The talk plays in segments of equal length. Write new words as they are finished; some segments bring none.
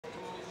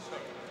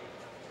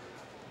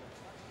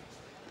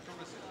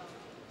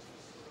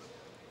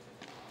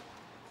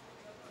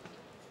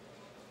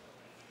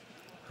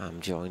I'm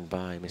joined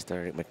by Mr.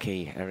 Eric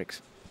McKee.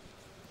 Eric's.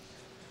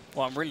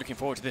 Well, I'm really looking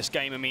forward to this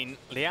game. I mean,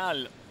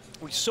 Leal,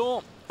 we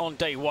saw on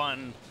day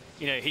one,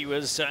 you know, he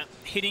was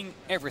hitting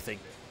everything.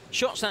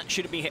 Shots that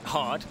shouldn't be hit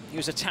hard, he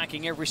was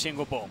attacking every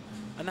single ball.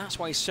 And that's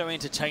why he's so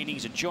entertaining.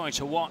 He's a joy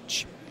to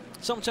watch.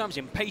 Sometimes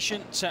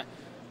impatient,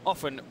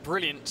 often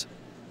brilliant.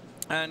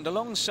 And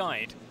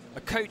alongside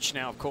a coach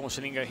now, of course,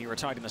 Selingo, he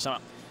retired in the summer.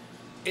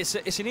 It's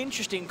an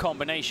interesting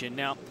combination.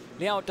 Now,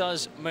 Leal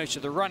does most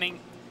of the running,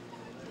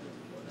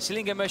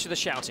 Selingo most of the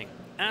shouting.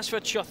 As for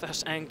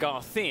Chothas and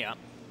Garcia,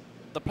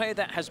 the player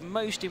that has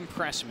most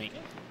impressed me,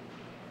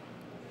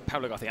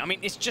 Pablo Garcia. I mean,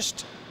 it's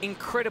just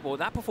incredible.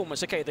 That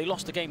performance, okay, they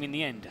lost the game in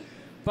the end,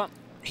 but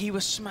he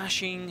was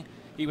smashing,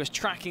 he was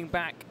tracking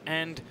back,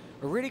 and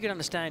a really good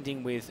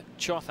understanding with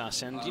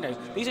Chothas. And, you know,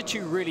 these are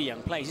two really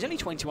young players. He's only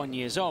 21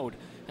 years old,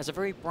 has a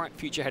very bright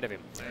future ahead of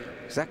him.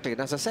 Exactly,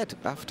 and as I said,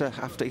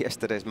 after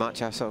yesterday's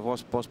match, I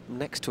was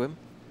next to him,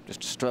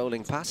 just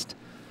strolling past,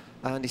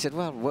 and he said,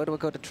 well, where do I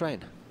go to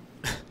train?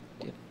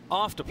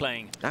 After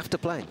playing. After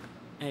playing.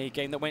 A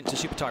game that went to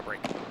super tiebreak.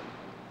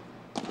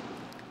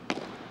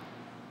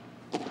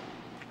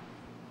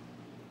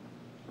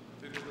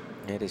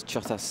 It is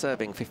Chothas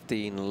serving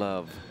 15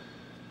 love.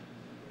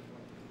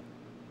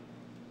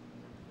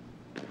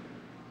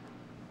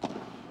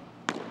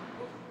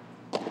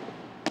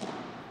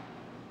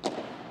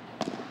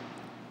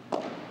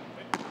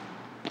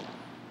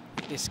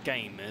 This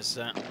game is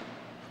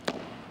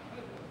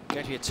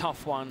going to be a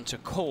tough one to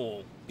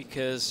call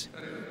because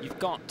you've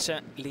got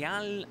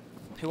Leal,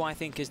 who I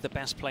think is the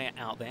best player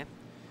out there.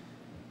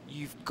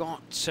 You've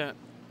got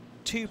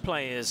two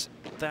players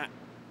that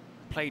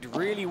played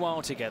really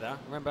well together.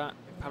 Remember,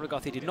 Pablo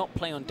Garcia did not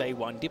play on day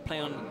one, did play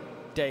on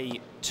day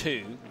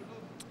two.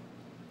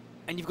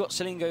 And you've got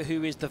Selingo,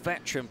 who is the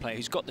veteran player,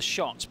 who's got the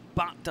shots,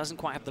 but doesn't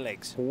quite have the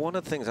legs. One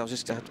of the things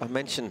I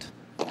mentioned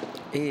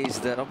is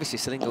that obviously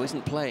Selingo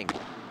isn't playing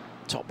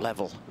top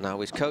level. Now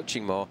he's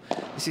coaching more.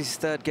 This is his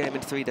third game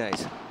in 3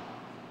 days.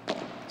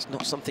 It's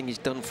not something he's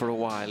done for a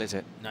while, is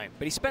it? No,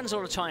 but he spends a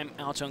lot of time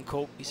out on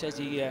court. He says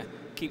he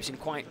keeps in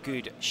quite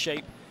good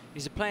shape.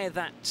 He's a player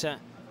that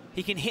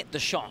he can hit the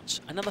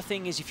shots. Another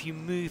thing is if you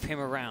move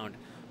him around,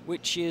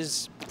 which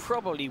is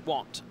probably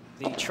what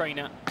the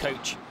trainer,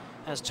 coach,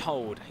 has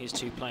told his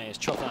two players,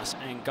 Chothas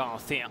and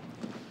Garcia.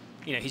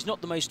 You know, he's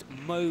not the most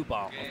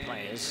mobile of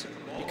players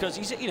because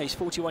he's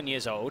 41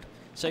 years old.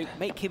 So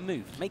make him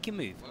move,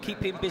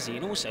 keep him busy,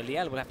 and also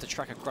Leal will have to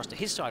track across to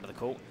his side of the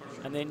court,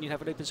 and then you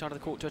have an open side of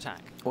the court to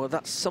attack. Well,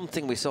 that's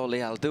something we saw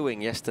Leal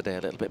doing yesterday a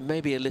little bit,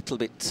 maybe a little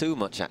bit too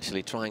much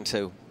actually, trying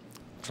to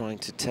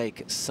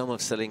take some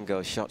of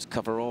Selingo's shots,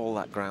 cover all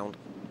that ground.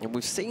 And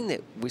we've seen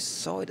it, we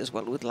saw it as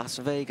well with Las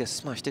Vegas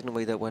smash, didn't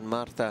we, that when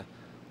Marta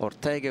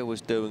Ortega was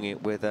doing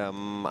it with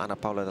Ana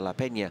Paula de la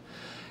Peña.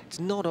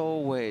 It's not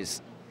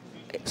always,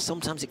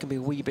 sometimes it can be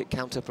a wee bit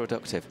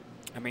counterproductive.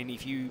 I mean,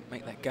 if you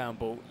make that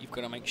gamble, you've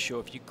got to make sure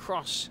if you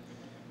cross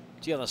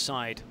to the other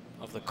side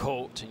of the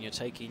court and you're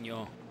taking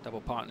your double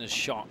partner's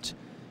shot,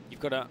 you've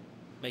got to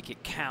make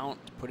it count,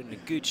 put in a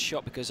good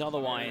shot, because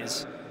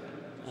otherwise,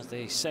 as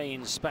they say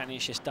in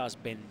Spanish, estás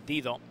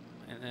vendido,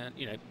 and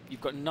you know,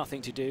 you've got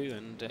nothing to do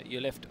and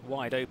you're left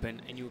wide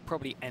open, and you'll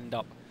probably end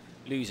up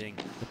losing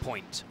the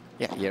point.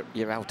 Yeah,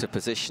 you're out of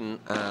position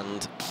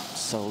and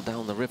sold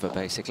down the river,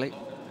 basically.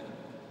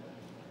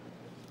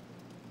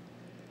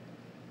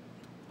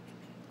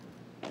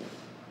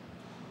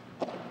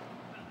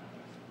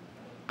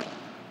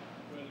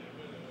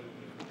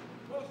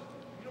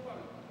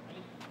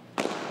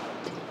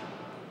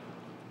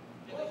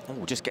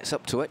 Oh, just gets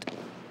up to it,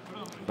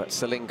 but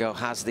Selingo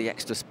has the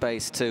extra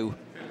space to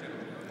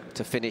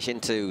finish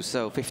into,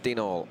 so 15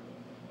 all.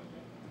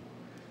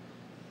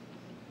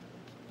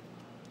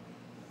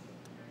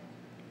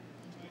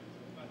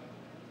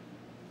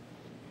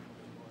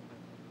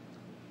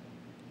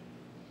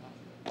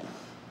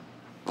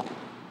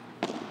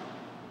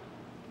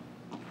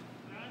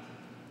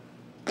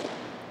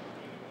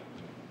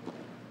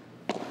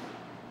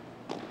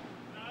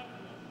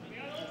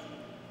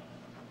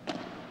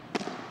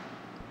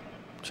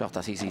 Shot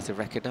that's easy to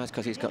recognise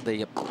because he's got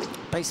the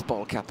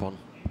baseball cap on.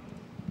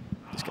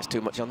 Just gets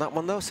too much on that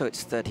one though, so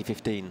it's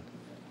 30-15.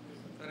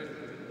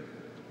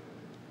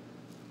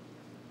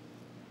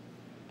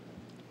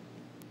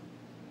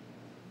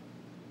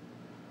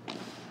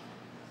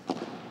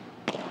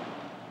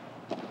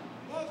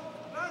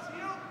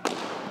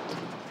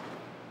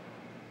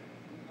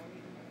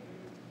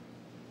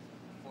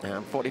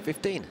 And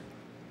 40-15.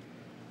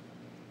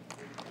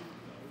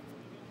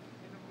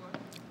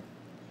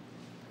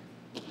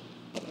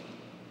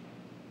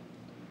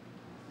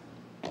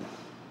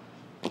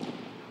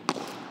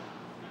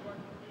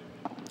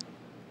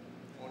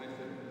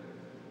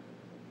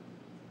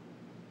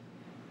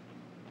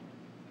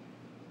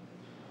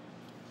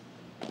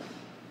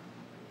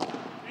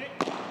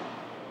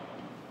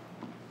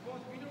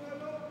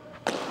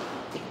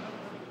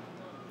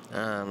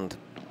 And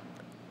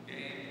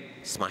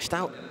smashed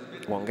out.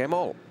 1 game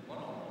all.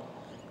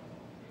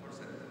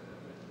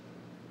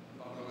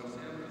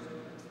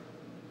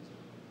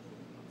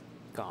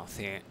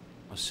 Garcia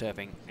was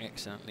serving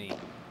excellently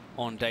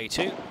on day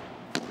 2.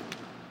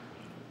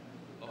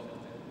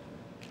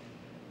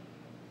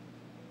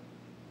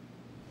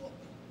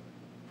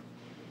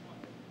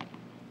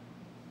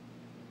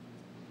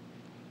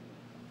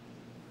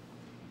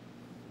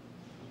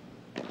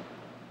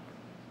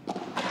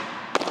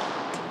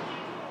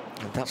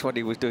 And that's what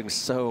he was doing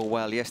so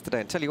well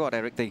yesterday. And tell you what,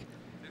 Eric, the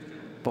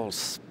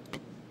ball's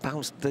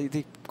bounced.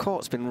 The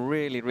court's been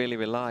really, really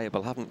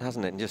reliable,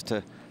 hasn't it? And just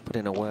to put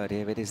in a word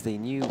here, it is the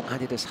new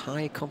Adidas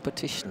high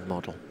competition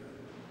model.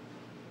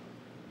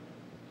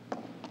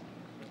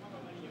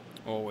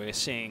 Well, we're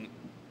seeing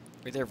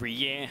with every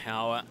year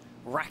how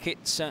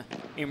rackets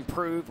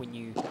improve. When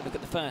you look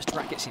at the first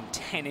rackets in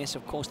tennis,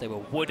 of course, they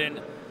were wooden,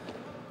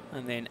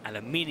 and then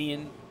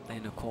aluminium,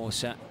 then, of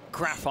course,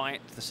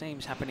 graphite. The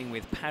same's happening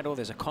with paddle.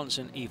 There's a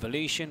constant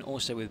evolution,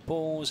 also with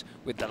balls,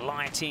 with the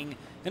lighting,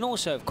 and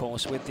also, of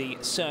course, with the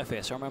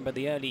surface. I remember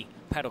the early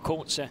paddle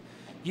courts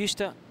used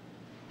to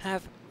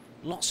have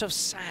lots of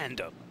sand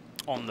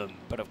on them,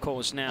 but of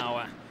course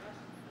now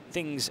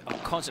things are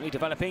constantly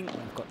developing.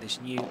 We've got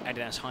this new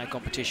Adidas high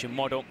competition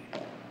model,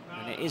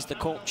 and it is the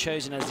court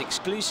chosen as the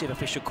exclusive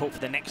official court for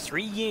the next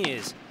 3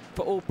 years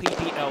for all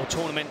PPL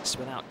tournaments.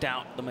 Without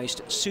doubt, the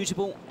most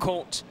suitable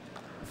court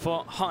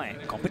for high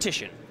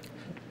competition.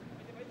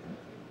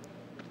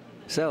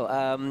 So,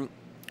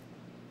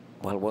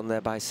 well won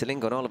there by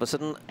Silingo, and all of a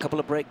sudden, a couple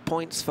of break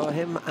points for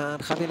him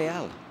and Javi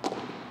Leal.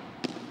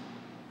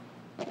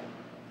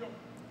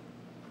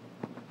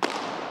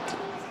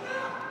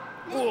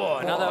 Oh,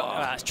 another,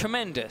 that's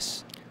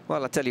tremendous.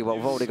 Well, I tell you what,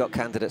 we've already got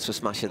candidates for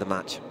smash of the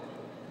match.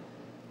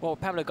 Well,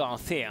 Pablo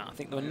Garcia, I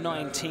think there were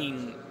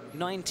 19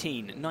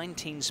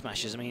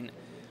 smashes, I mean,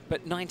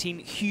 but 19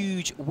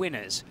 huge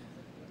winners.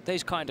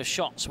 Those kind of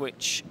shots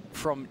which,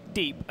 from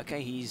deep,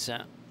 okay, he's,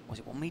 was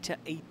it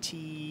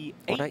 1m88?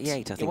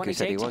 188, I think he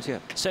said he was, yeah.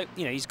 So,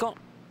 you know, he's got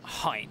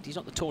height. He's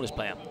not the tallest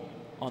player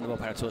on the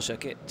World Padel Tour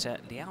circuit.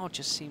 Leal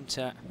just seemed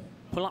to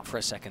pull up for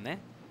a second there.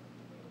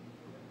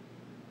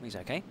 He's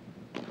okay.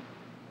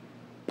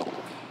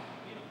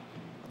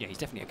 Yeah, he's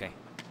definitely okay.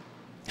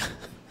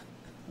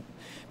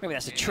 Maybe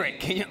that's a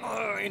trick. You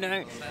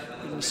know,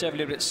 you serve a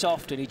little bit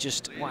soft and he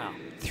just, wow,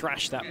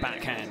 thrashed that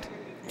backhand.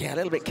 Yeah, a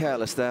little bit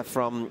careless there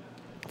from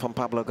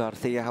Pablo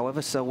Garcia,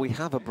 however, so we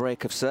have a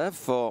break of serve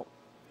for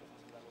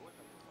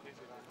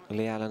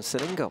Leal and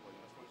Silingo.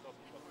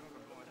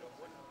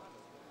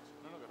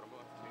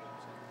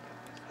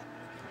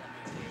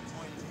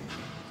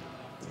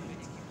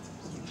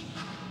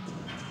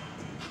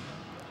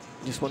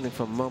 Just wondering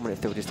for a moment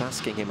if they were just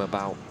asking him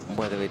about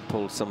whether he'd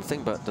pulled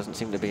something, but doesn't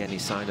seem to be any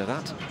sign of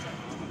that.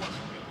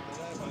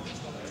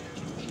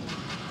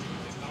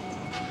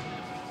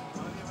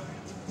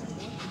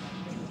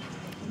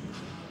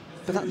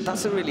 But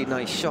that's a really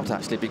nice shot,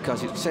 actually,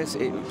 because it says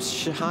it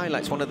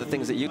highlights one of the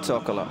things that you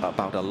talk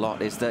about a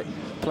lot, is that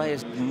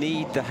players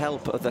need the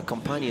help of their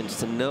companions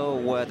to know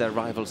where their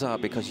rivals are,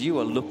 because you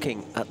are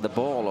looking at the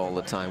ball all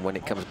the time when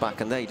it comes back.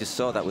 And there you just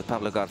saw that with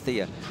Pablo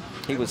Garcia.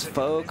 He was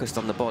focused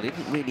on the ball. He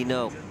didn't really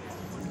know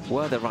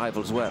where the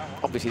rivals were.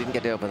 Obviously, he didn't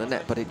get it over the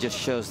net, but it just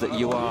shows that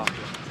you are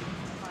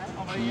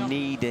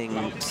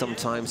needing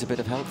sometimes a bit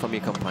of help from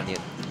your companion.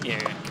 Yeah,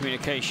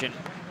 communication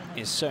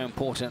is so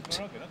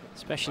important,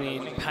 especially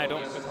in paddle,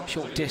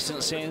 short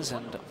distances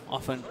and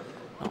often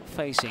not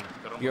facing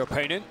your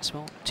opponents.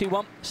 Well,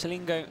 2-1,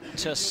 Silingo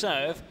to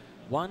serve.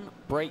 One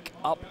break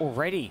up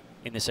already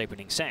in this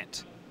opening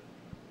set.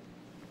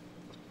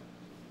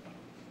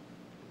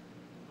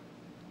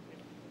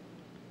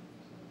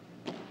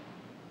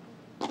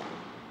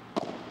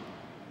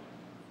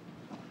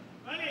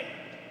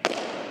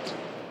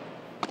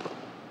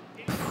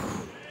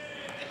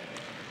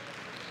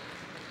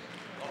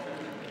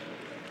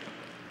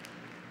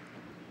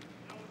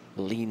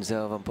 Leans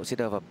over and puts it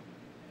over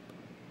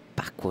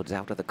backwards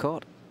out of the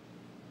court.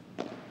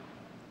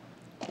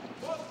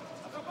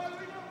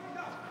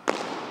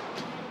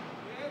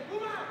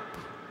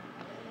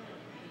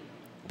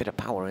 Bit of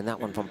power in that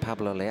one from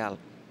Pablo Leal.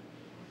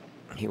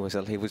 He was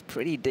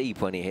pretty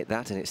deep when he hit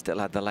that, and it still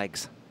had the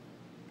legs.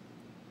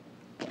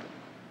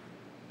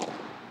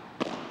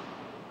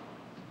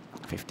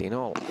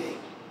 $15-all.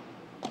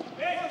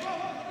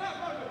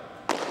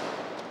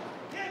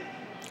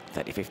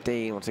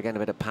 30-15, once again a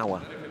bit of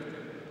power.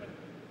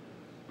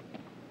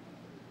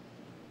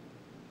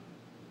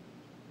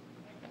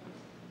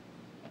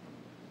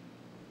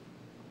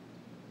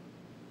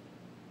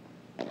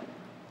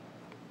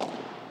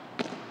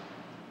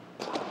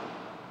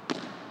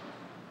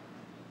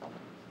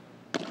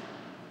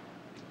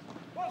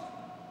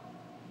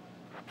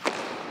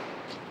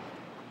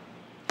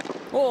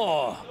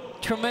 Oh,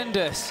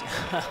 tremendous.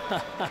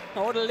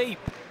 What a leap.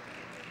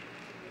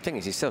 The thing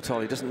is, he's so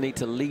tall, he doesn't need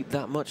to leap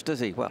that much, does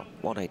he? Well,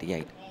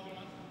 188.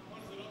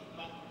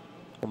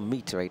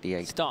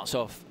 1m88. Starts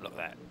off, look at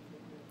that.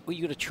 What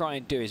you got to try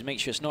and do is make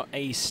sure it's not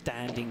a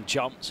standing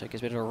jump, so it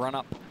gets a bit of a run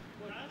up.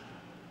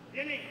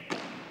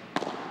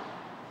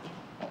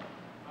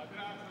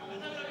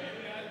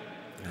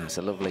 That's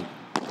a lovely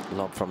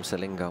lob from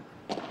Silingo.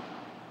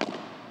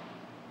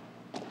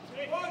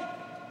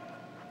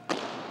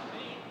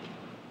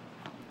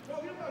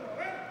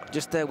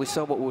 just there we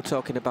saw what we were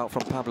talking about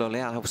from Pablo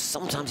Leal, how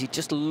sometimes he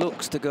just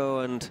looks to go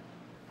and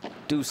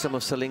do some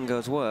of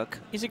Salingo's work.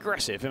 He's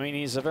aggressive. I mean,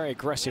 he's a very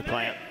aggressive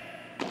player.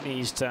 He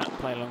needs to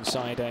play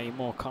alongside a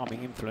more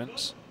calming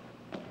influence.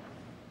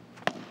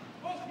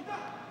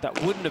 That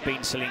wouldn't have been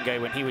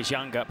Salingo when he was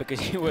younger, because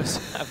he was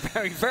a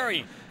very,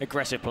 very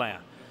aggressive player.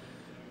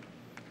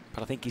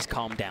 But I think he's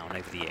calmed down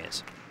over the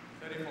years.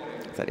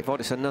 34,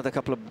 it's another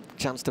couple of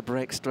chance to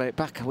break straight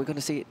back. Are we going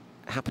to see it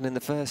happen in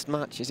the first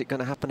match? Is it going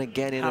to happen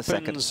again in the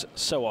second? Happens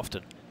so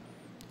often.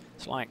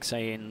 It's like,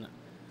 say, in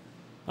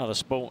other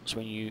sports,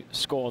 when you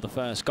score the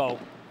first goal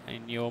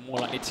and you're more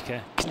likely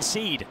to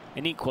concede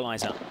an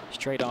equaliser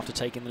straight after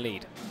taking the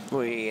lead.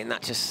 And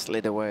that just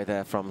slid away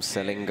there from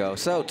Salingo.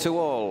 So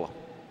 2-all.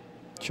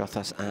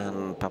 Chothas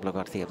and Pablo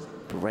Garcia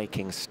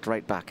breaking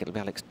straight back. It'll be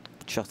Alex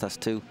Chothas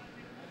to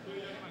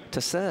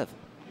serve.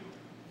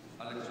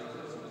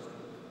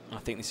 I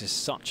think this is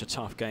such a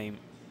tough game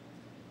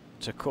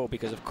to call,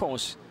 because of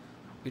course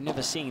we've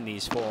never seen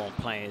these four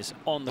players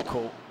on the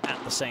court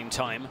at the same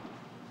time,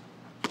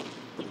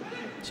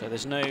 so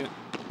there's no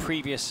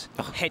previous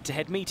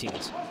head-to-head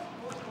meetings.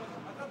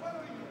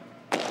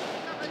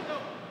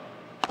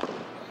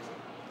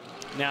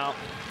 Now,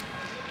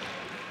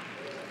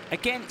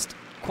 against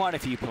quite a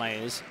few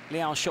players,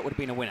 Leal's shot would have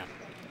been a winner,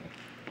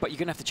 but you're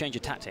going to have to change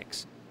your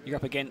tactics. You're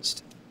up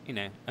against, you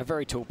know, a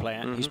very tall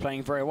player who's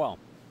playing very well.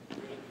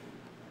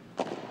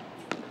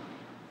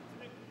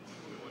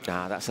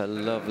 Ah, that's a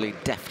lovely,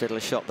 deft little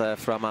shot there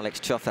from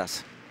Alex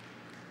Chothas.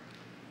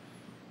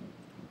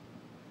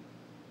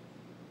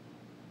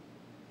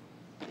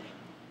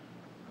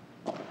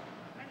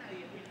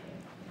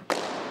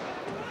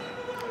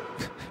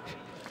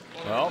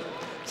 Well,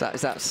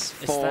 is that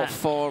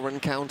 4-4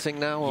 and counting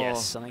now? Or?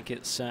 Yes, I think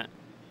it's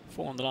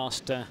 4 in the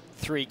last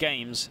 3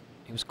 games.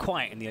 He was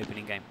quiet in the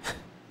opening game.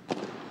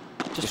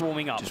 just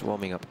warming up. Just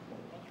warming up.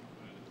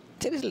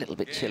 It is a little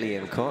bit chilly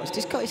in court.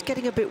 It's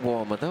getting a bit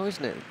warmer though,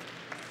 isn't it?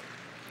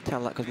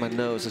 Tell that because my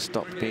nose has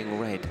stopped being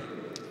red.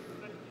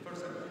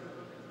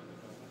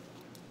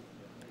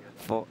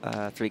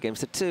 3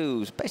 games to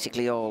 2.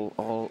 Basically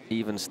all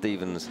even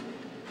Stevens.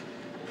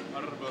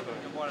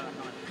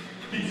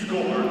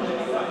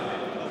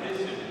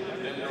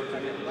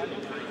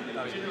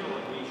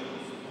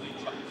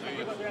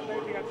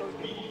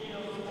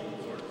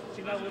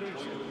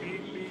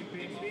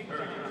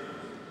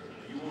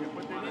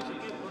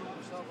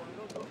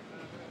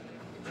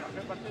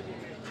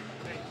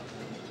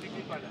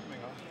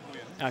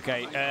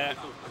 Okay,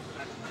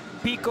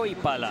 pico y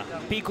pala,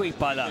 pico y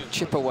pala.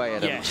 Chip away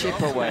at them, yeah.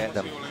 chip away at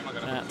them.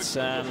 That's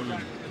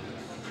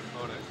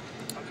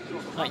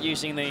like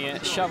using the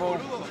shovel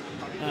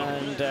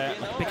and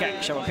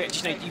pickaxe, shovel,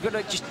 pitch. You know, you've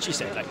got to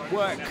just like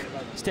work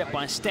step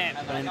by step,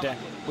 and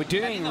we're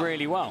doing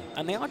really well,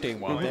 and they are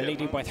doing well. They're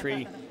leading by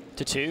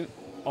 3-2.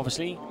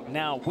 Obviously,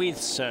 now with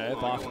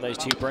serve after those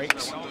 2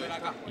 breaks.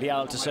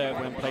 Leal to serve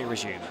when play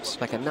resumes.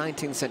 Like a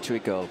 19th century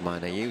gold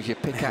miner. You use your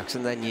pickaxe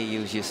and then you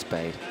use your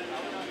spade.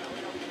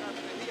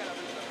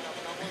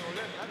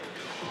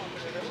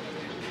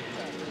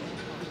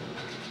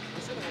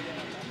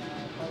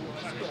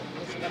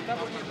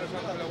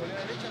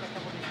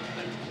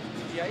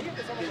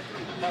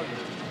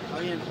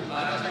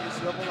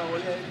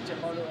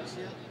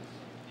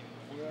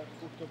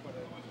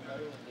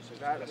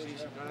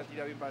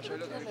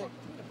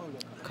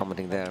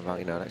 Commenting there about,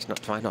 you know, let's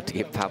try not to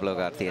give Pablo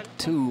Garcia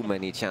too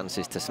many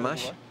chances to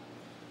smash.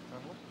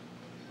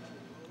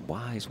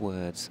 Wise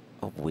words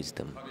of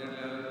wisdom.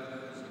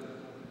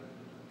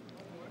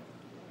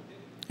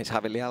 It's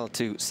Javi Leal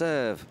to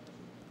serve.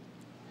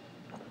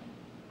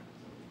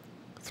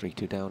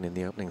 3-2 down in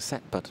the opening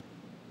set, but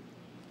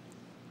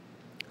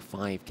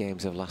 5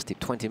 games have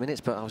lasted 20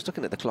 minutes, but I was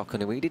looking at the clock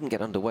and we didn't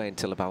get underway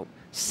until about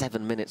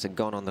 7 minutes had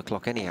gone on the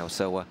clock anyhow,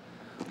 so we're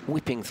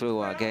whipping through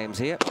our games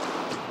here.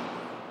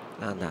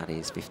 And that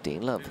is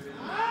 15-love.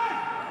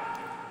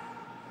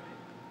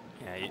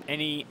 Yeah,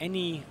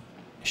 any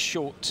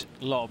short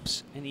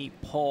lobs, any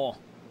poor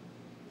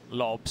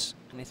lobs,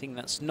 anything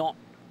that's not,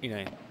 you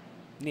know,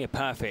 near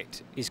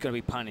perfect is going to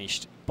be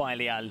punished by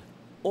Leal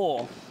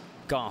or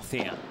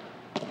Garcia.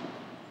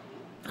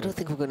 I don't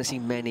think we're going to see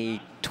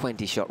many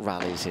 20-shot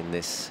rallies in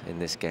this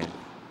game.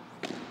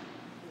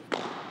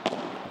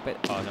 I was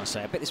going to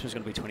say, I bet this was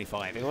going to be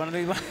 25. It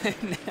wanted to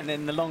be and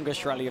then the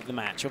longest rally of the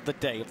match, of the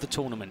day, of the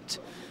tournament.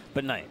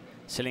 But no,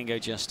 Salingo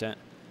just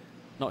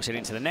knocks it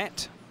into the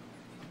net.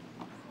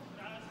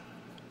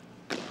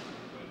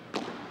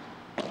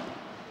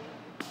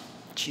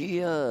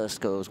 Just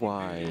goes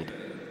wide.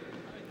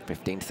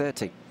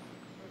 15-30.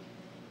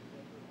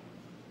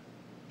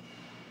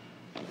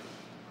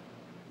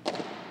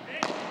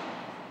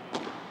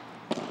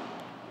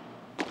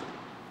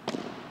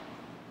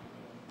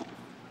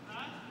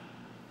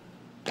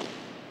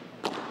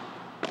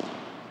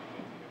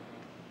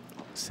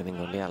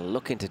 Leal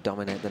looking to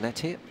dominate the net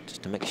here,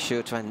 just to make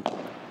sure to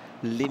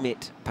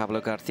limit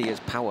Pablo Garcia's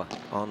power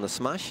on the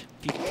smash.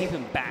 If you can keep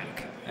him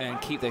back and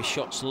keep those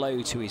shots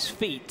low to his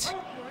feet,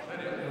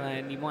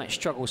 then you might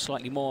struggle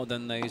slightly more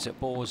than those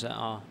balls that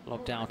are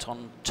lobbed out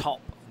on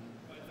top.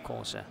 Of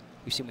course,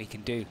 we've seen what he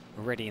can do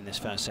already in this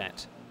first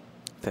set.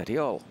 30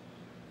 all.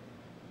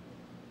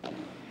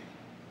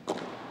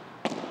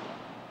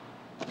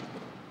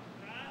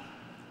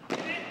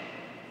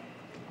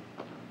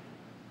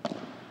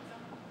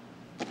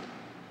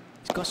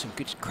 He's got some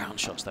good ground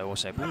shots though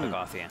also, Pablo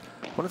Garcia.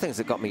 One of the things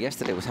that got me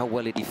yesterday was how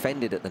well he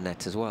defended at the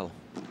net as well.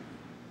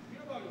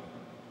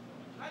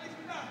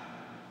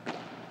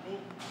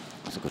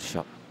 It's a good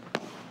shot.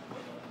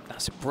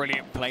 That's a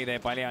brilliant play there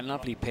by Leal.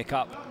 Lovely pick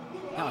up.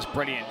 That was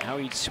brilliant how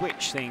he'd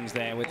switch things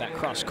there with that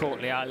cross-court,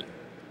 Leal.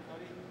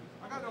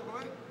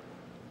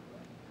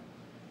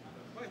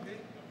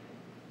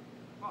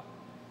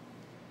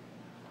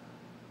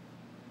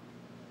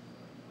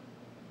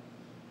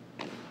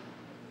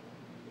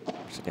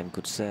 Once again,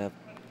 good serve,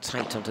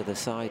 tight onto the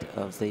side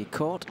of the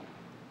court.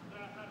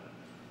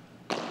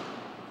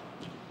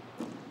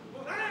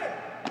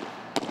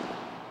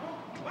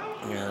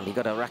 And he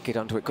got a racket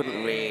onto it,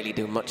 couldn't really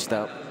do much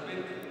though.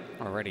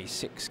 Already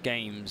 6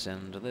 games,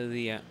 and although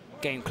the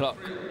game clock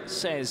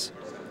says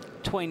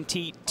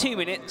 22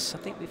 minutes, I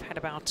think we've had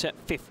about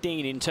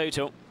 15 in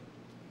total.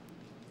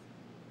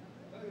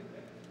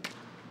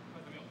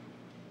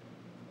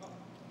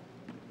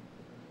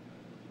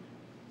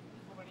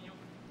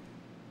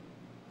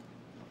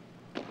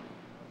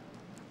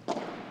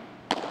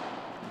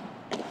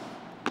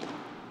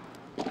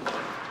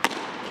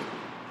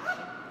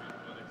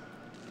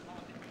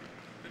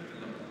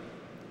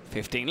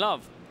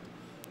 Love.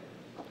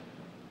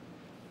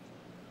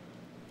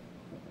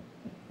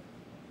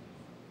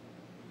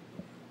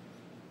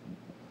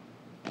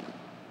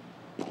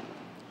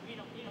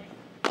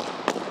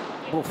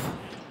 Oof.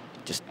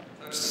 Just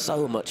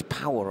so much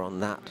power on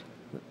that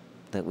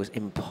that was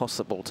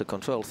impossible to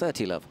control.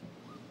 30 love.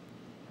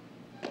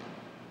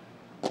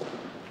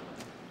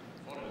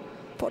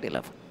 40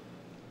 love.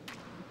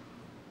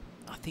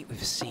 I think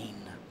we've seen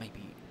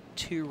maybe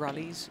 2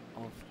 rallies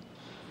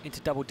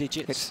into double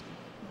digits. It's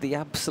the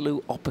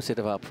absolute opposite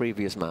of our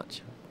previous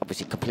match.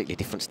 Obviously completely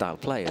different style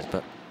players,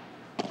 but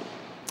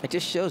it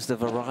just shows the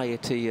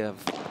variety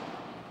of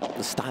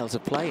the styles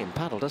of play in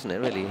paddle, doesn't it,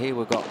 really? Here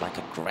we've got like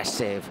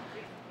aggressive,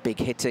 big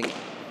hitting.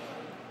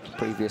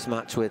 Previous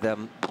match with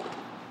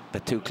the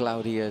 2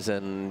 Claudias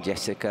and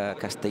Jessica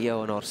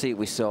Castillo and Orsi,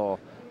 we saw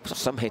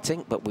some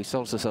hitting, but we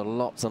also saw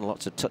lots and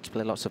lots of touch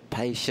play, lots of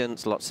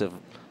patience, lots of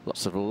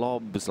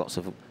lobs, a lot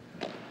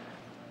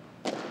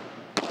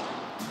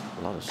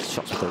of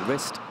shots with the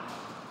wrist.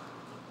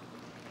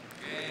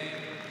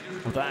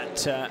 Well,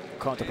 that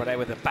counter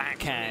with the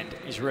backhand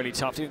is really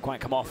tough. Didn't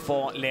quite come off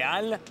for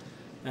Leal.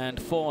 And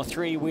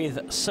 4-3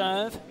 with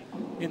serve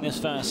in this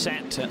first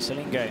set.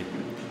 Selingo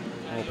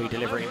will be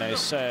delivering those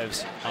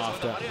serves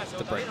after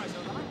the break.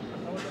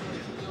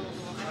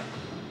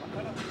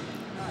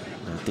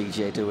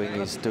 DJ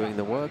is doing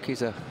the work.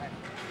 He's a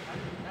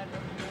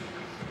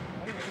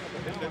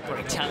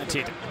very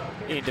talented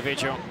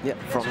individual. Yeah,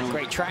 from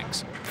great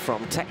tracks.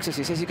 From Texas.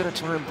 He says he's going to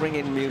try and bring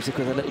in music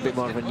with a little bit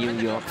more of a New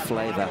York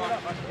flavour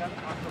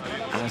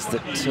as the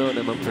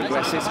tournament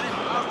progresses.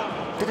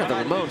 Did have the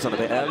Ramones on a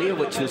bit earlier,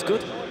 which was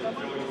good.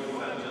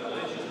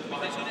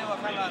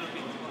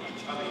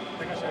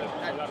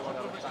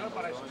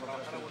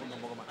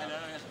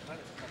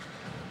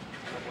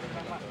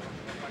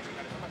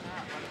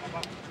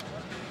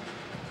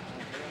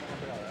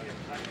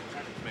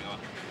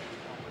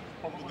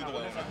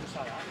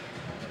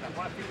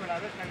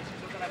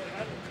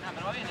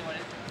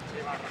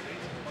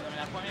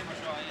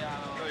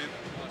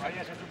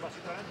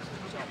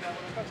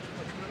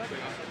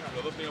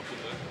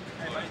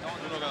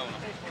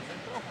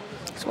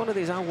 It's one of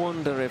these, I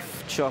wonder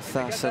if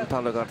Chozas and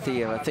Pablo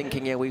Garcia are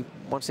thinking, yeah, we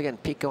once again,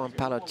 Pico and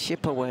Palo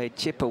chip away,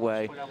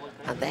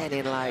 and then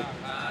in like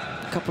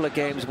a couple of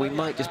games we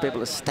might just be able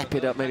to step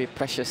it up, maybe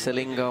pressure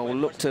Selingo,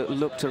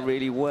 look to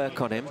really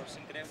work on him.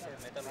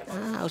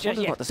 I was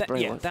wondering what the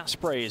spray was. That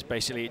spray is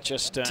basically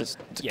just to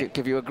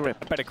give you a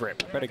grip. Better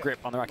grip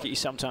on the racket. You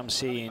sometimes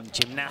see in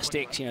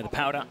gymnastics, you know, the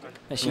powder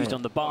that's used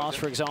on the bars,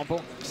 for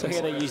example. So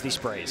here they use these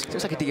sprays. So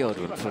it's like a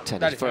deodorant for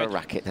tennis, for a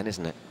racket then,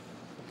 isn't it?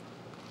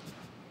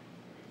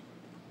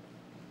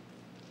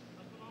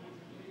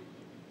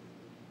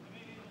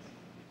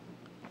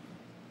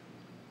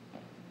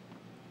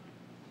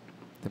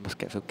 They must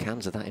get a few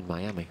cans of that in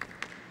Miami.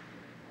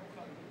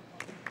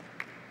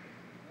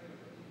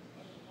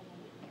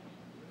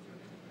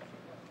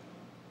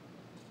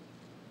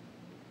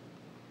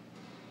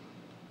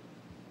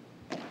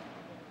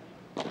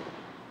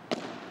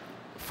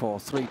 For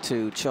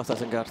 3-2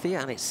 Chozas and Garcia,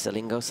 and it's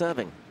Selingo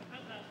serving.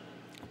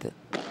 That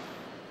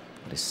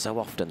is so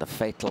often the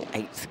fatal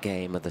 8th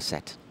game of the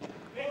set.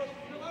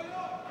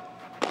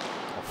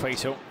 Or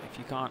fatal if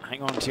you can't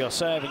hang on to your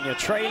serve and you're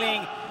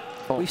trailing.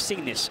 Oh. We've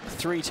seen this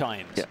 3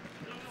 times. Yeah.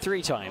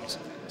 3 times.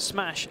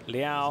 Smash,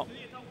 Leal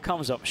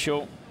comes up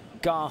short.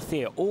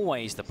 Garcia,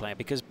 always the player,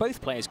 because both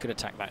players could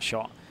attack that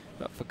shot.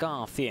 But for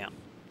Garcia,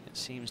 it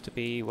seems to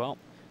be, well,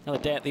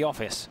 another day at the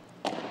office.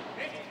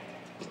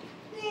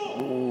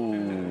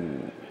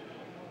 Ooh.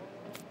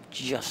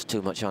 just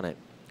too much on it.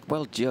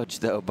 Well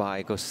judged, though,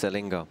 by Gus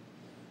Selingo.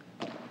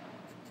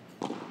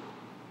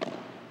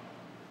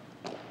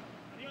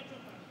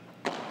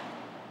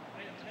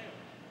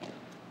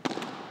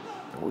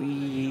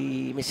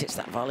 We misses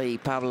that volley,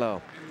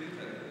 Pablo.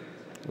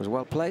 It was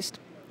well placed,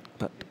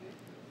 but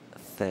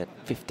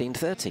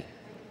 15-30.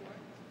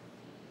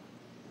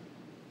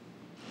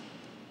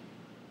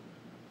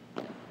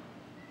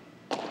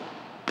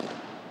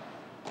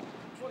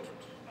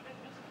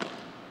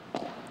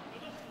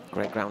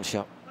 Great ground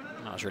shot.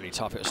 That was really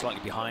tough. It was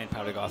slightly behind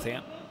Pablo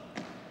Garcia.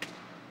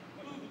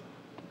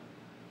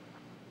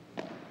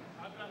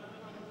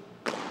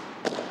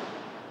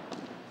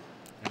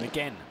 And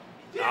again.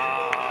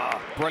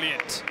 Ah,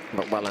 brilliant.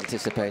 But well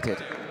anticipated.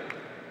 That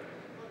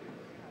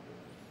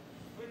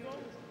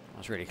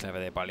was really clever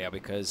there by Leal,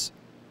 because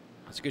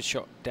that's a good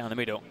shot down the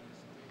middle.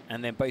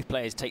 And then both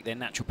players take their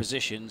natural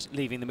positions,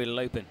 leaving the middle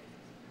open.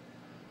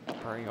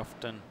 Very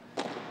often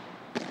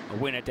a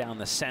winner down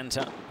the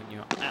centre when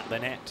you're at the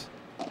net.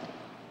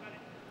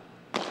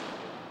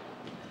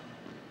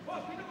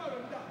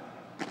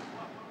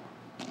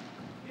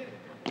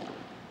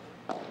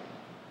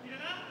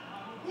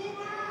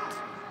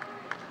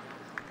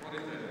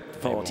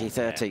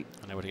 .40-30.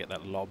 Unable to get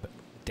that lob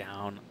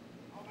down.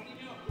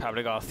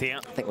 Pablo Garcia.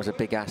 I think it was a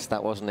big ask,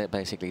 that, wasn't it?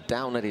 Basically,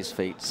 down at his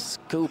feet,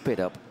 scoop it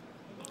up,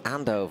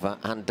 and over,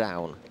 and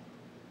down.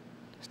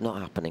 It's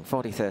not happening.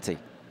 40-30.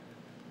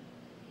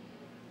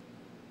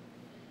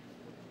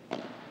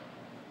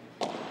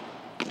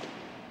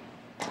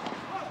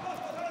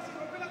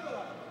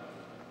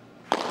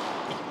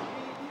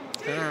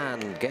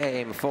 And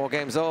game, 4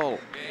 games all.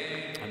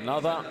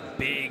 Another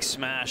big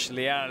smash,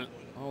 Leal.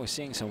 Oh, we're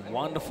seeing some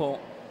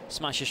wonderful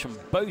smashes from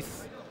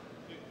both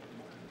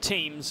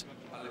teams,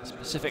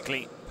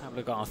 specifically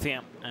Pablo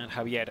Garcia and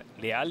Javier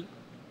Leal.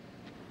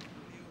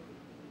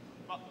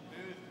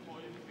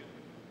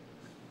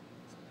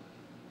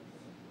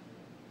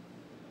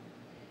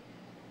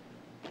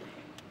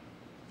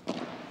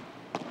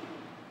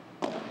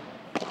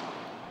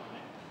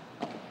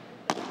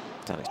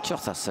 That is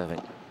Chota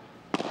serving.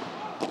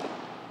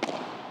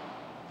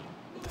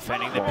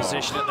 Defending the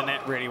position at the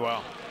net really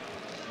well.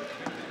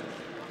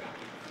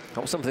 That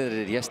was something they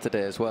did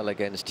yesterday as well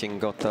against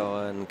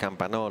Chingotto and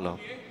Campanolo.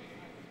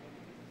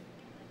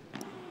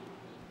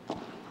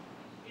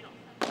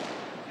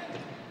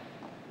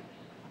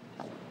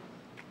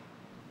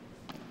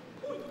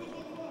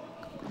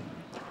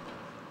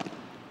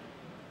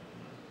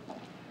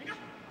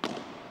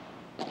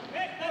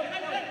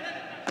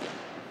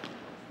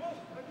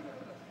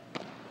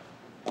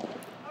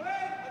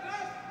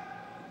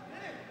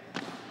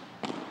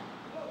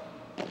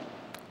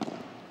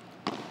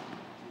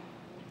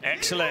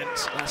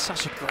 Excellent. That's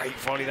such a great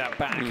volley, that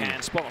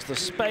backhand. Spots the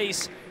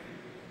space.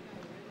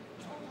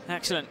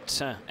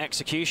 Excellent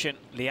execution.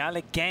 Leal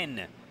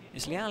again.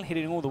 Is Leal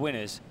hitting all the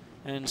winners?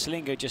 And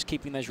Selingo just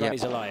keeping those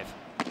rallies alive.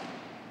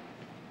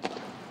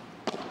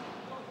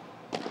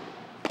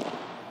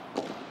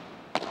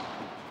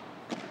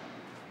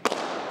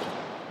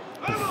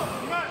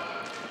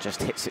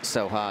 Just hits it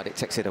so hard, it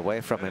takes it away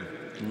from him.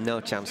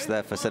 No chance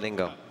there for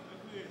Selingo.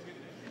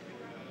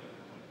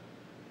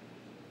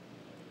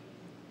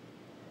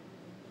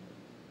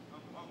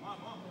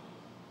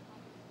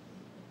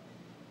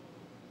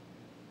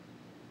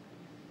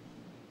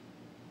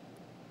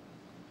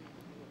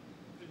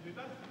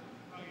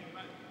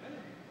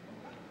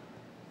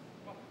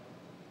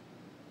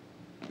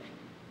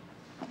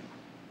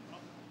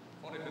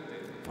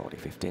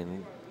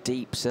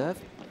 Deep serve.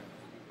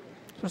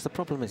 Because the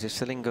problem is if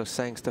Selingo's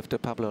saying stuff to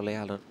Pablo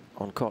Leal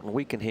on court and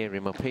we can hear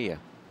him up here,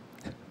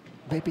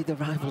 maybe the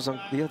rivals on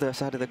the other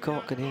side of the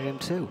court can hear him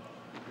too.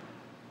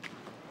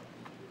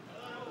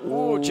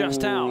 Oh,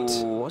 just out.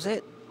 Was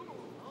it?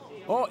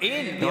 Oh,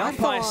 in. The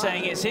umpire's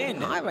saying it's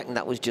in. I reckon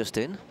that was just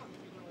in.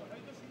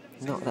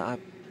 Not that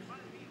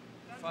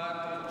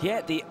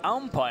Yeah, the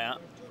umpire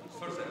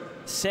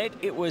said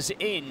it was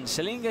in.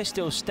 Selingo's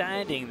still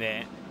standing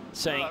there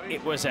saying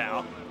it was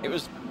out.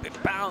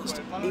 It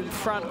bounced in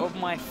front of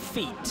my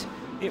feet.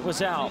 It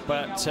was out,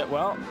 but,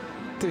 well...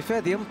 To be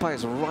fair, the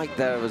umpire's right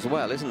there as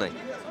well, isn't he?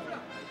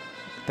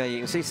 There you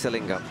can see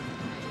Selingo.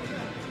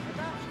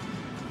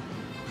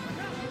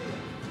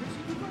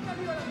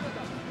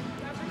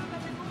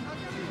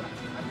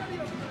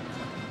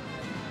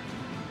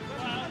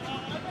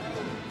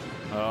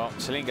 Well,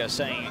 Selingo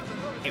saying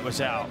it was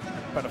out,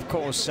 but of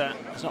course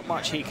there's not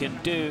much he can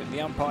do.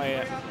 The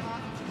umpire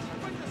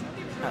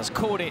has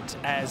called it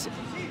as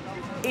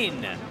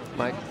in.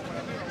 Might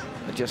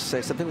I just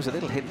say something? Was a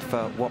little hint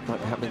for what might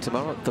be happening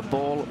tomorrow. The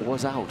ball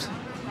was out,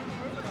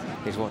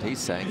 is what he's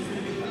saying.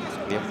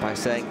 The umpire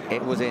saying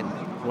it was in.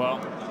 Well,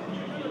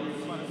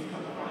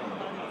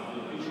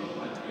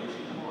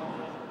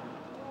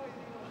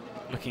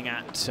 looking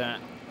at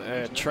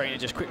the trainer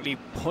just quickly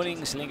pulling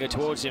Selingo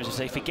towards him to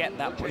say, forget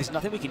that point. There's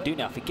nothing we can do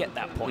now, forget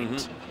that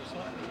point.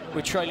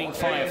 we're trailing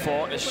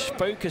 5-4. Let's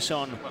focus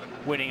on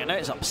winning. I know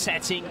it's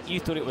upsetting. You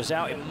thought it was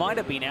out. It might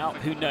have been out.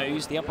 Who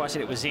knows? The umpire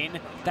said it was in.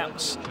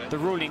 That's the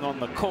ruling on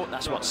the court.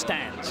 That's what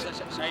stands.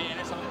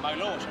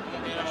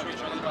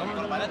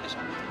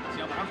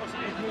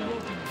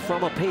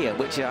 From up here,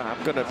 which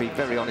I'm going to be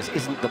very honest,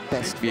 isn't the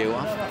best view.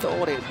 I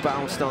thought it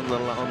bounced on the.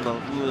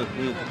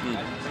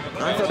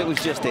 I thought it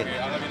was just in,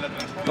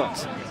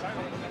 but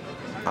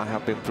I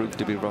have been proved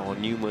to be wrong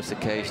on numerous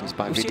occasions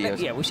by videos.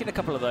 Yeah, we've seen a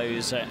couple of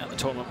those at the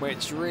tournament where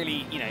it's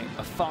really, you know,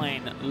 a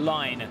fine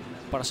line.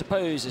 But I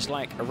suppose it's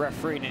like a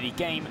referee in any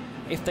game.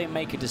 If they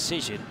make a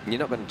decision, you're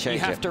not going to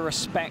change it. You have to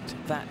respect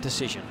that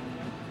decision.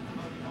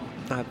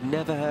 I've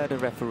never heard a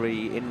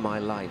referee in my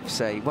life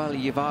say, well,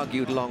 you've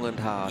argued long and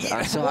hard.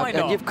 Yeah, so why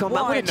not? And you've come,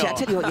 why not? I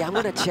tell you what, yeah, I'm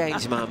going to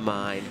change my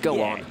mind.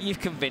 Go on. You've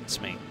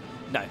convinced me.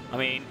 No, I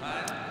mean,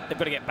 they've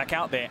got to get back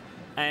out there.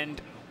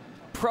 And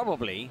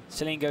probably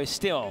Silingo is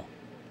still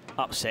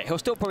upset. He'll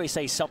still probably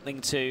say something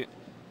to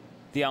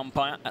the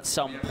umpire at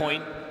some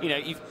point. You know,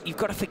 you've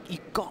got to,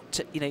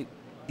 you know,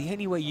 the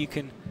only way you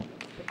can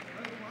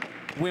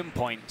win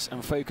points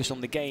and focus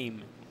on the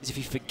game is if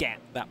you forget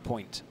that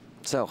point.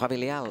 So Javi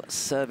Leal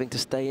serving to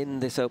stay in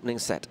this opening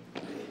set.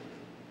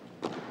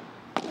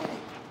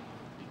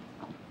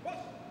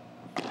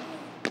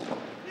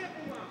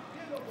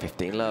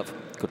 (15-love).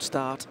 Good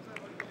start.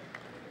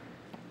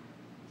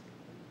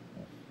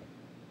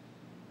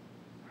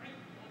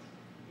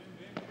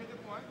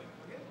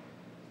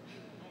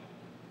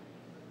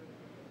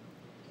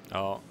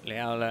 Oh,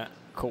 Leal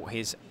caught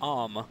his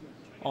arm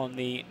on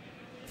the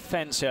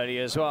fence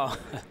earlier as well.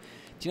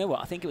 Do you know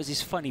what? I think it was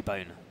his funny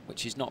bone,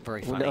 which is not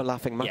very funny. No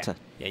laughing matter.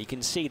 Yeah, you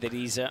can see that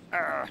he's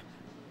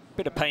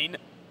bit of pain.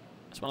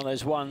 It's one of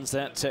those ones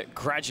that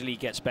gradually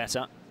gets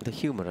better. The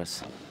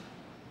humorous.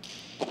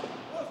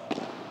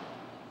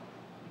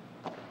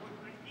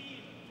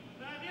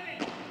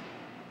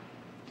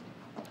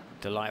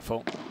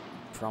 Delightful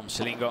from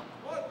Silingo.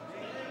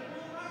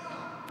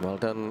 Well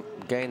done.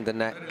 Gained the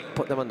net,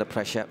 put them under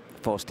pressure,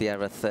 forced the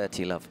error.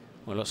 30-love.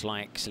 Well, looks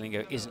like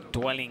Silingo isn't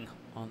dwelling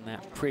on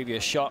that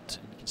previous shot.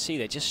 You can see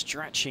they're just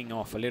stretching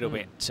off a little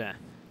bit,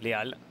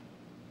 Leal.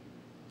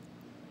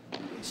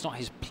 It's not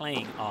his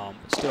playing arm,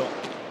 but still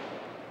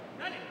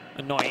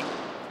annoying.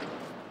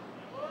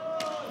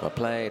 Well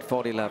played.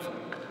 40-love.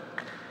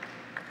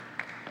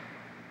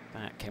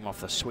 That came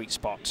off the sweet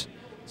spot.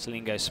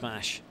 Silingo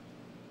smash.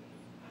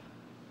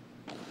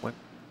 Went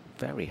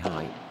very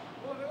high.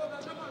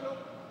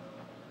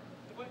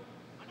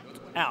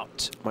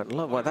 Out. Went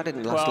low. Well, that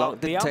didn't last long.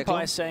 The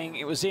umpire saying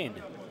it was in.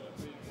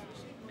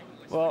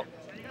 Well,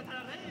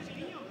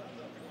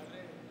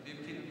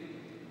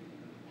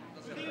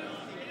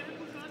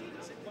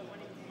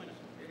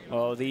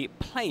 the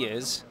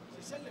players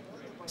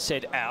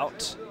said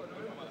out.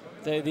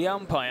 Though the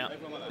umpire,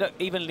 look,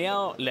 even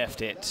Leal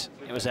left it.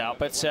 It was out,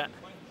 but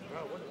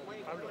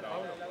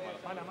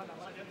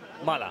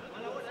Mala.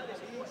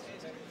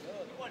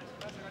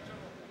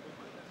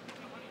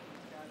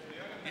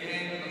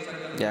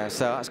 Yeah,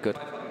 so that's good.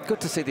 Good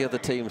to see the other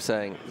team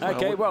saying.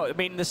 Okay, well, I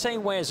mean, the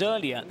same way as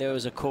earlier, there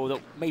was a call that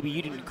maybe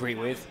you didn't agree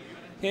with.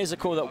 Here's a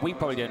call that we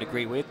probably don't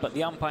agree with, but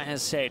the umpire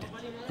has said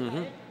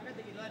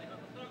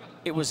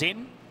it was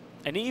in,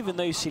 and even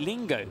though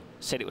Silingo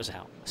said it was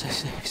out, so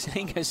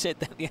Silingo said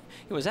that it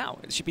was out.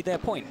 It should be their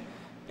point.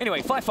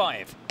 Anyway,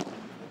 5-5.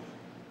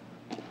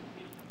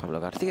 Pablo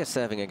Garcia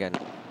serving again.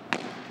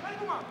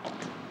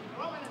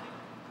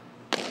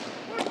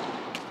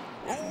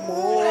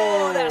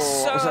 Oh, that's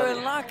so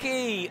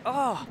unlucky.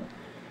 Oh,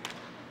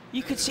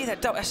 you could see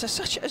that.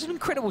 That's an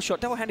incredible shot.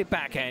 Double-handed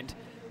backhand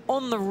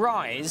on the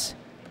rise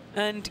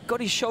and got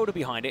his shoulder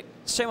behind it.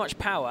 So much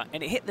power,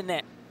 and it hit the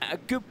net at a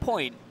good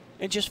point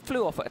and just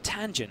flew off at a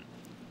tangent.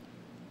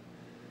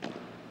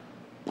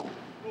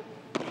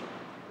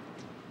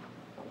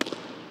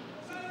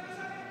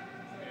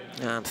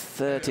 And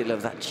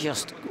 30-love. That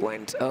just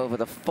went over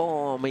the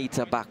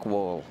 4-meter back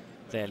wall.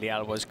 There,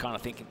 Leal was kind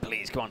of thinking,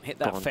 please, come on, hit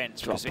that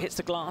fence. Because if it hits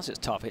the glass, it's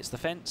tough. Hits the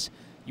fence,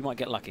 you might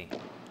get lucky.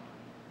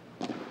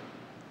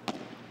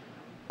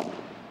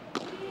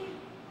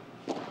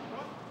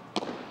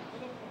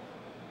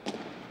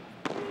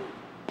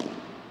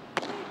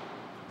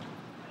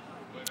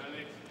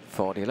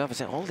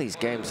 (40-love). All these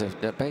games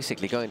are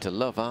basically going to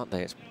love, aren't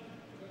they?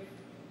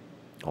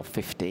 Or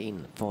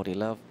 15,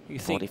 40-love,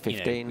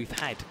 40-15. You know, we've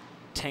had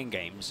 10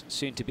 games,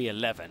 soon to be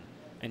 11.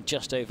 And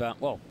just over,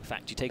 well, in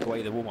fact, you take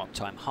away the warm-up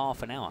time,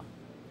 half an hour.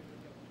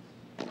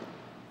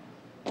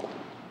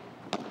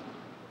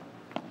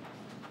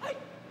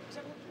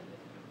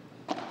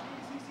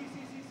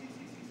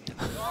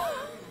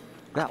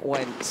 That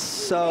went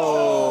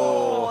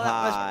so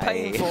high. That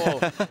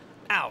was painful.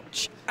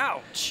 Ouch,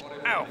 ouch,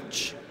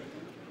 ouch.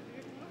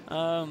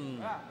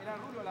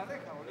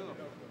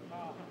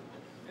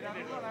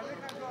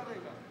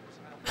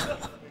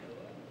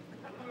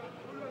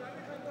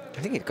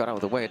 I think he'd got out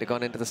of the way. He'd have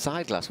gone into the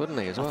side glass, wouldn't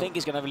he, as well? I think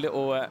he's going to have a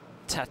little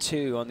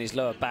tattoo on his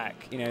lower back.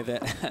 You know,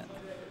 the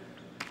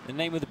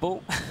name of the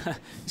ball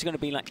is going to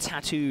be like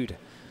tattooed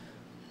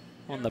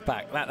on the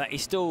back. That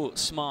he's still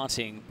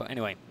smarting, but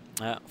anyway,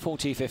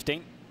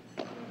 14-15.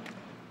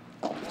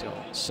 Still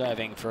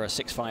serving for a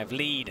 6-5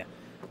 lead.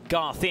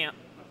 Garcia.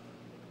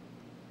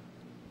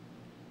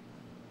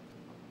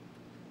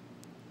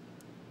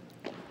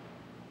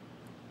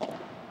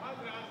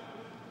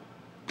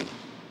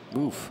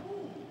 Oof.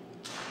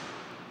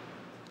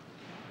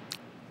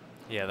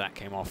 Yeah, that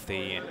came off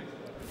the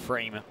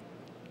frame,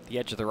 the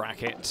edge of the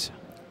racket.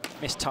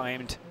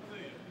 Mistimed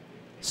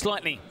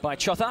slightly by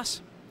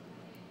Chothas.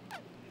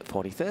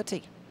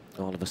 40-30.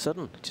 All of a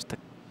sudden, just a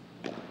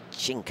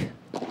chink.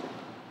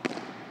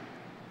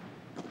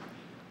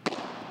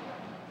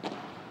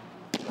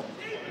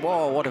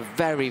 Whoa, what a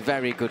very,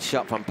 very good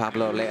shot from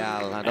Pablo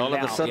Leal. And all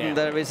of a sudden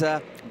there is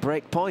a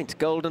break point,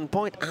 golden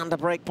point, and a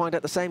break point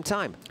at the same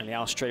time. And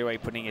Leal straight away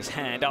putting his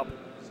hand up.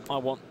 I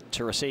want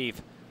to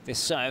receive this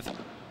serve.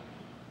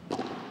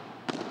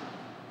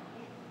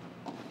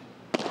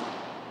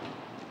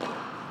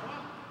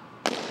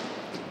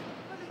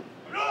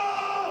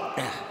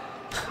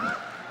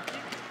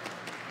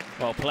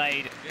 Well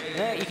played.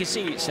 There you can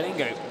see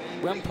Selingo.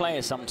 When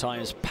players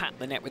sometimes pat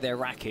the net with their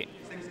racket,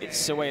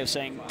 it's a way of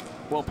saying,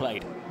 well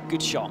played,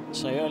 good shot.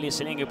 So earlier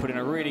Selingo put in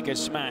a really good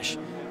smash,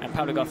 and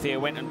Pablo Garcia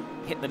went and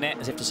hit the net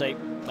as if to say,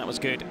 that was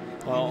good.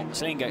 Well,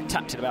 Selingo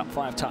tapped it about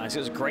 5 times. It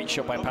was a great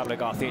shot by Pablo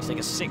Garcia to take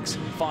a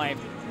 6-5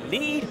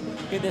 lead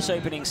in this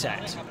opening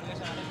set.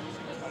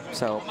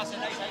 So,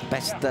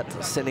 best that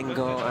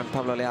Selingo and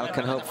Pablo Leal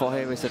can hope for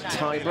here is a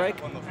tie-break.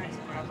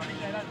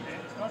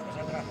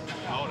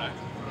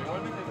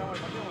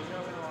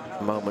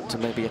 Moment to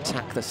maybe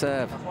attack the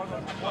serve.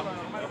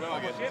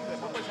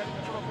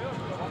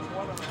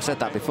 I've said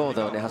that before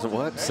though, and it hasn't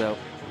worked, so.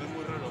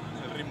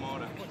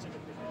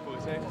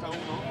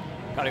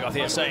 Pablo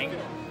Garcia saying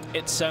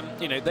it's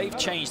you know, they've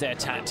changed their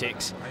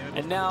tactics,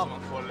 and now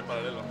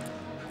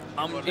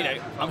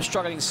I'm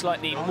struggling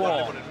slightly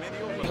more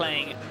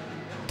playing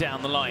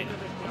down the line.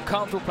 I'm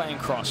comfortable playing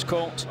cross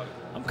court,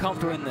 I'm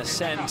comfortable in the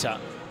center,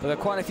 but there are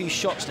quite a few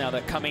shots now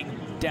that are coming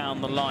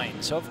down the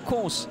line. So of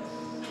course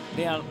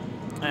Leal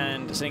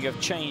and Selingo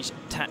have changed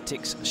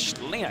tactics,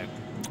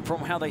 from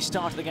how they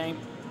started the game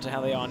to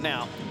how they are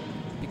now,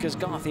 because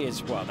Garcia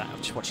is, well, I'm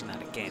just watching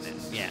that again, and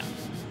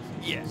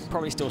yeah,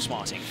 probably still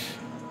smarting.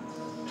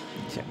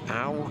 So,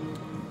 ow.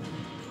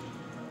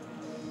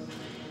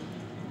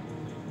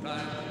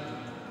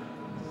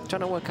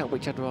 Trying to work out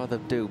which I'd rather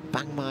do: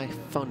 bang my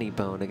funny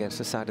bone against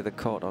the side of the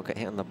court, or get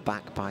hit on the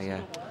back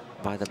by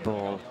the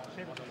ball.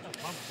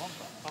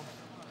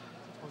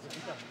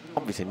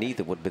 Obviously,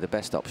 neither would be the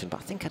best option, but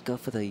I think I'd go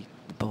for the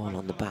ball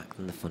on the back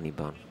than the funny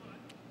bone.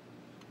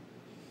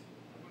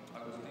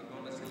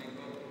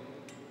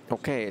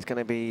 Okay, it's going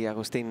to be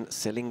Agustin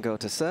Selingo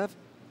to serve.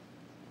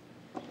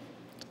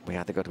 We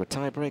either go to a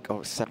tie-break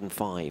or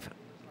 7-5.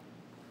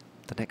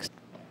 The next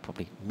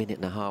probably minute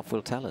and a half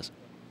will tell us.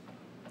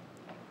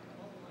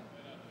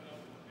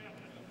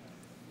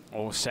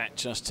 All set,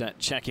 just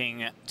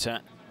checking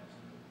at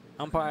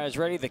umpires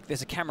ready.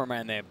 There's a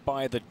cameraman there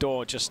by the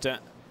door just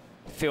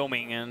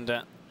filming, and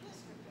they're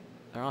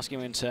asking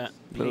him to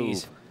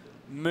please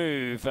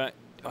move. I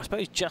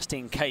suppose just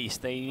in case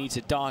they need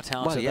to dart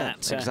out of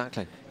that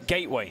exactly.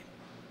 gateway.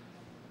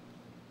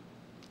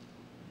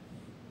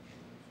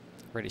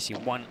 Already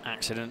seen one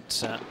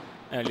accident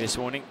early this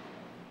morning.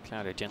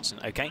 Claudio Jensen,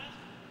 okay.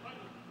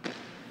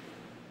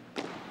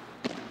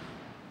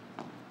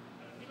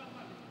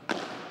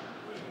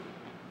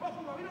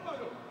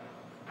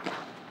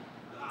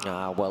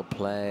 Ah, well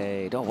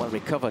played. Oh, well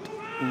recovered.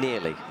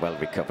 Nearly well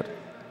recovered.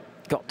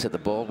 Got to the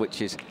ball,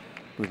 which is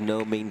with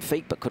no mean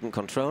feat, but couldn't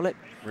control it.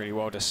 Really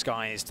well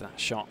disguised, that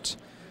shot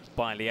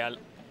by Leal.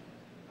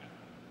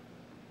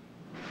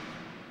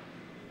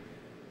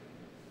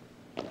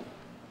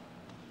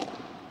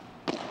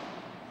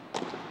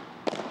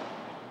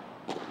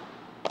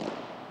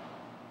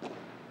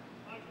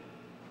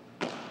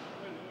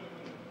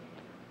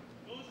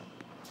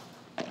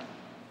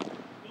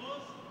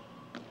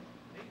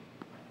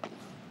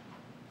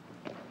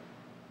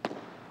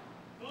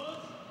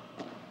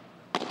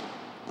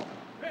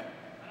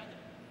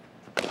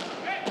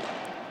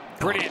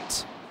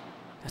 Brilliant.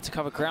 Has to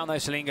cover ground though,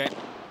 Selingo.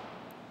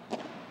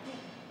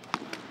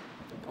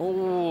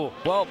 Oh,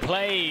 well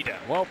played,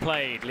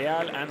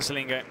 Leal and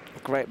Selingo.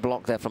 Great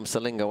block there from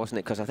Selingo, wasn't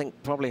it? Because I think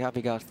probably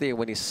Javi Garcia,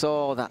 when he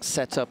saw that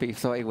setup, he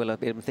thought he will have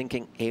been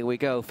thinking, here we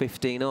go,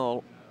 15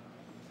 all.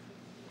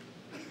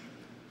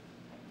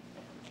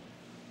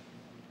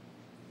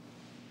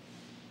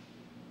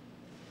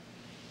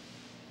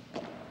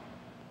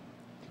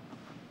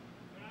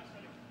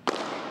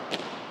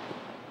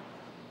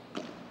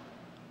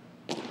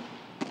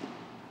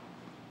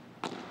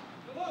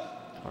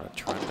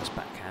 Tremendous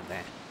backhand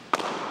there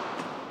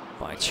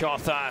by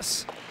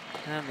Chothas,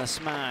 and the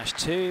smash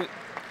too.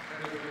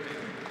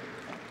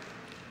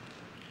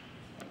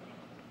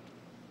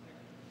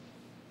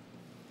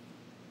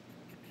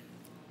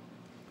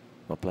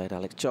 Well played,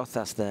 Alex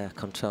Chothas there,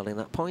 controlling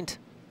that point.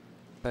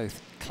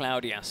 Both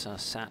Claudias are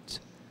sat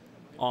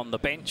on the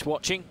bench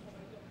watching.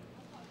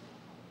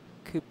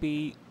 Could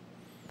be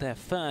their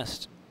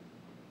first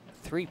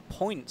 3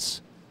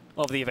 points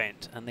of the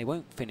event, and they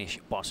won't finish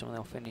bottom,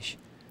 they'll finish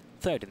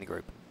third in the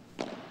group.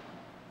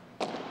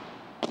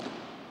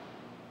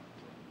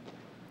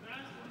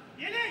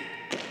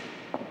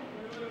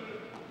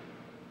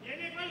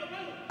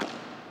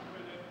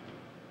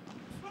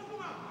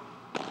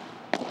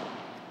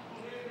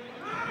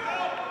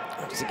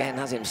 Once again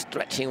has him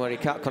stretching where he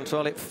can't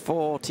control it.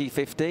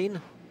 40-15.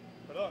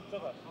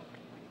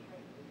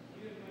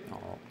 Oh,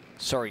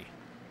 sorry,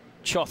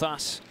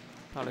 Chothas.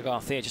 Pablo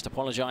Garcia just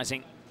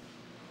apologising.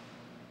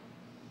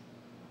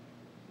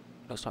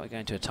 Looks like we're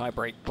going to a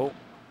tie-break, Paul.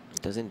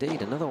 It does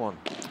indeed, another one.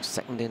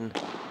 Second in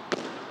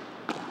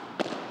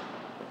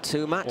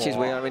 2 matches.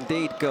 We are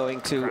indeed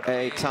going to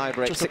a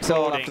tie-break.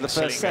 6-all after the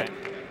first set.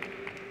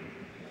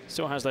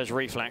 Still has those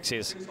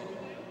reflexes.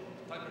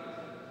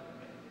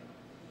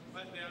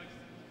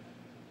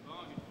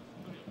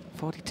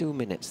 42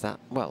 minutes, that,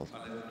 well,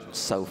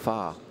 so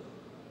far.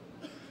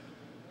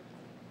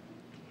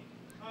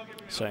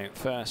 So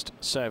first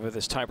serve of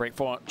this tie-break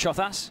for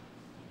Chothas.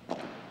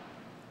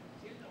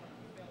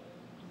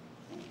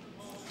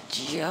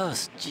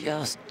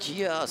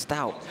 Just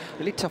out.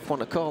 Really tough one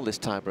to call, this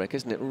tie-break,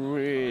 isn't it?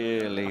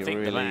 Really, I think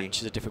really. the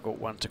match is a difficult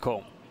one to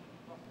call.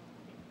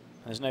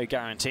 There's no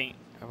guarantee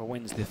whoever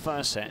wins the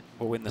first set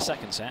will win the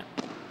second set.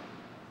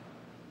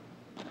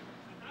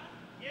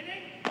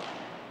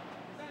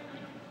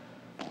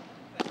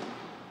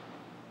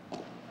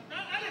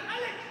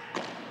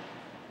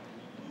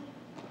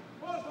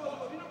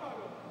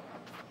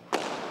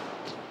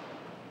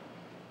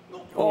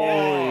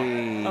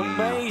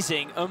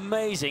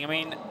 Amazing. I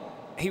mean,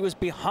 he was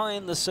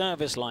behind the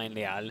service line,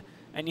 Leal,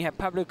 and you had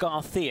Pablo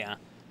Garcia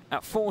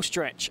at full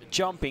stretch,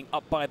 jumping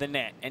up by the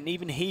net, and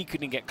even he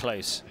couldn't get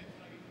close.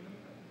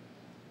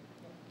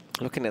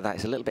 Looking at that,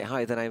 it's a little bit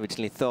higher than I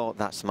originally thought,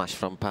 that smash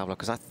from Pablo,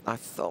 because I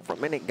thought for a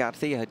minute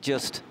Garcia had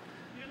just...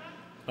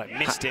 like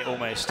missed it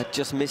almost. Had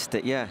just missed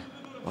it, yeah.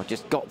 Or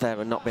just got there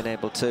and not been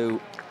able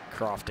to...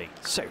 Crafty.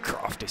 So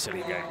crafty,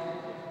 Saligo.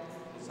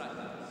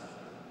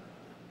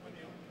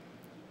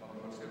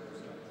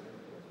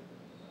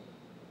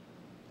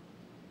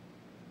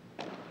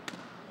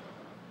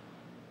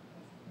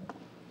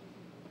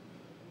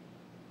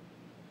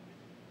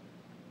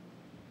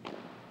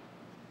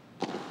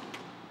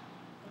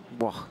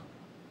 Whoa.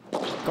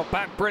 Got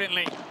back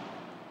brilliantly.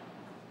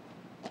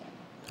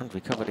 And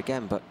recovered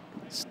again, but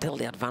still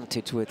the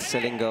advantage with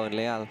Selingo and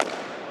Leal.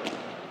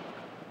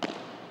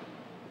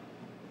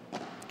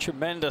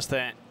 Tremendous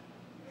there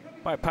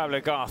by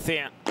Pablo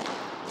Garcia.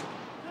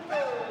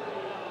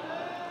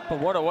 But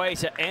what a way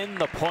to end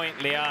the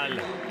point, Leal.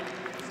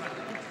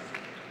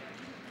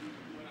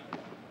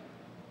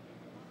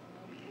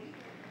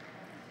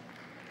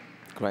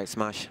 Great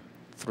smash.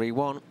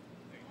 3-1.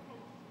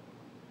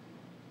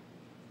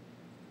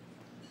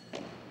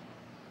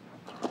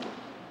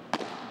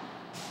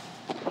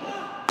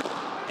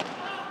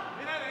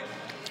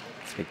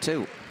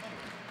 Two.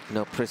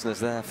 No prisoners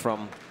there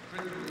from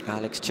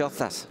Alex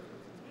Chothas.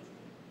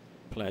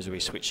 Players will be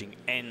switching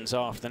ends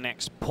after the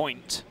next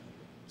point.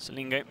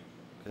 Selingo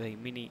with a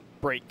mini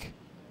break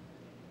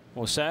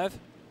or serve.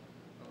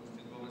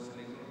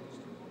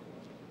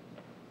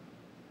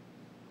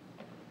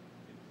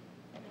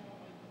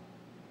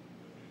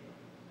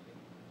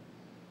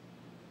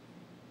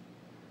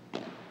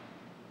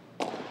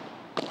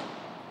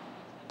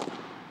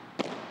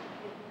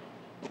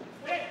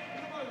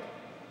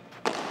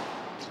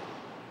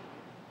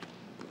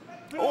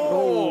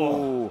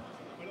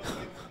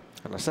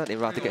 I'd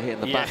certainly rather get hit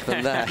in the back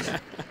than there.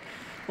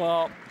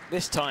 Well,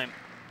 this time,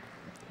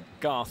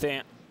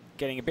 Garcia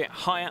getting a bit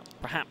higher.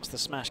 Perhaps the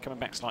smash coming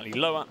back slightly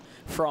lower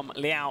from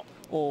Leal.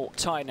 All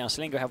tied now.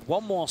 Selingo have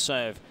one more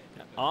serve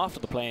after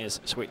the players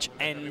switch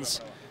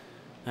ends.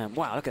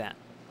 Wow, look at that.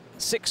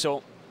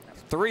 6-all,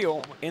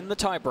 3-all in the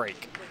tie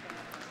break.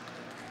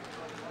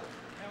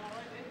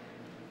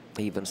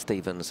 Even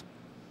Stevens.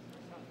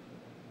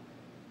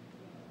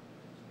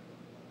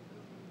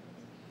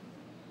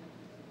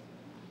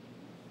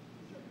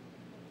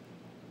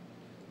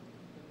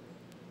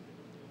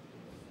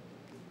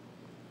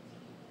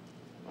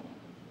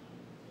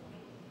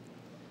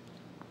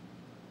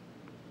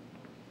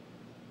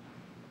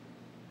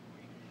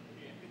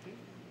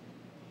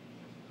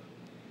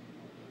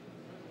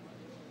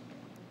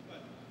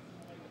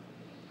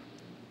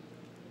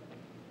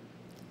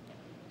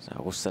 So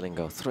will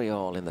Selingo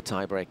 3-all in the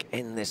tiebreak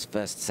in this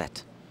first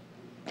set.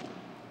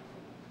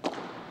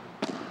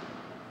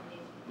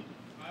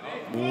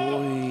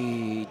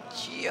 Boy,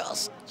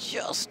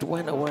 just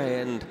went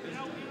away, and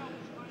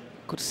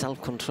good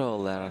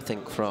self-control there, I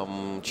think,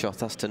 from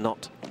Chothas to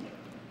not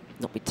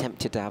be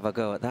tempted to have a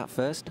go at that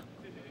first.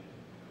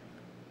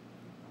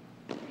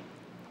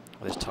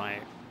 This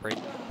tie break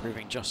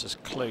proving just as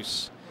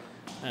close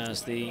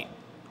as the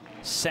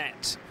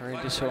set. Very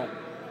little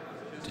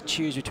to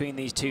choose between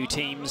these two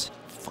teams.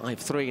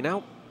 5-3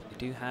 now.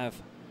 They do have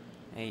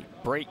a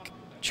break,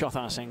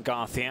 Chothas and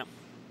Garcia.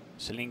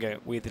 Selingo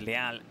with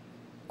Leal.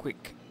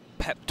 Quick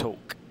pep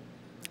talk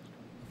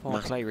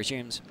before play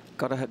resumes.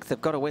 They've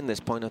got to win this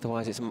point,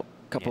 otherwise it's a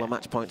couple of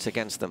match points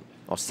against them,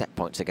 or set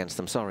points against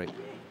them. Sorry.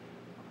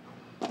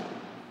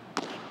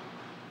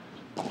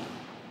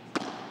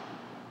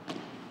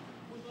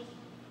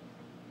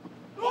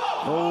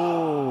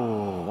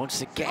 Oh,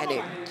 once again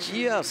it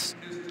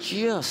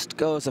just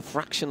goes a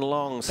fraction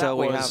long. So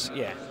we have,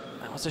 yeah,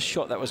 that was a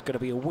shot that was going to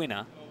be a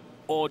winner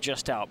or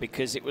just out,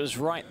 because it was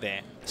right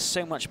there.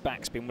 So much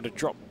backspin would have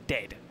dropped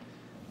dead.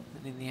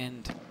 And in the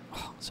end,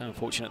 oh, so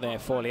unfortunate there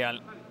for Leal.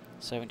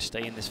 So to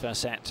stay in this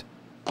first set.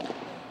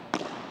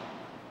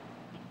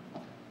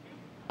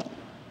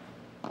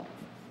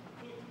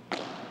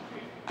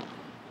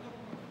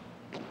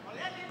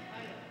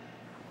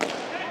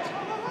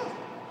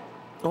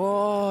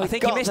 oh, I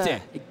think he missed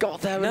it. He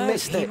got there and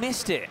missed it. He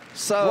missed it.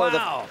 So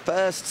wow. The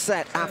first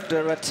set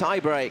after a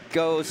tiebreak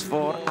goes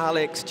for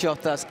Alex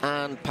Chotas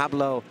and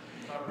Pablo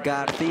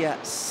Garcia,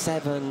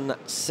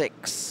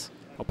 7-6.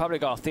 Well, Pablo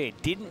Garcia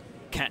didn't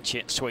catch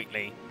it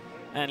sweetly,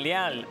 and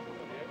Leal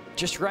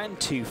just ran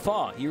too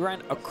far. He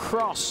ran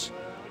across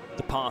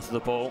the path of the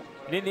ball,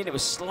 and in the end it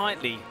was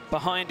slightly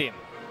behind him.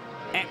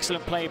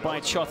 Excellent play by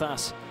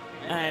Chotas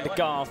and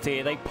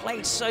Garcia. They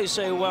played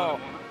so well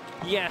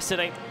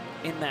yesterday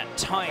in that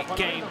tight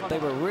game. They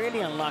were really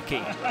unlucky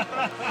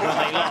when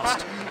they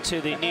lost to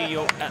the New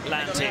York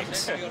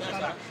Atlantics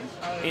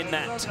in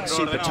that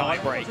super tie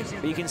break.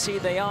 But you can see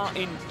they are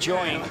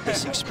enjoying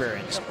this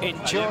experience,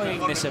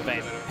 enjoying this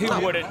event.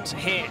 Who wouldn't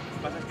here?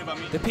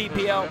 The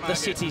PPL, the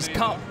Cities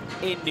Cup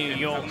in New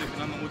York.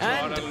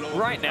 And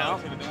right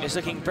now, it's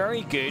looking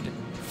very good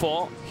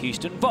for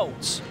Houston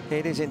Volts.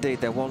 It is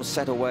indeed. They're one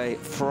set away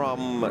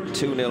from a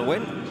 2-0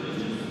 win.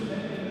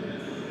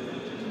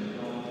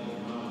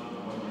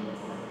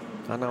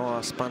 I know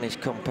our Spanish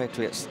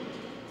compatriots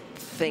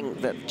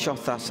think that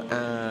Chotas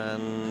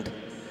and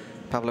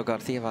Pablo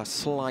Garcia were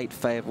slight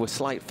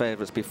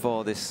favourites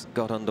before this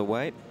got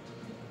underway.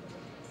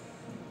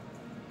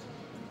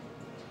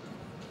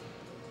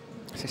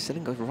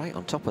 Silingo's right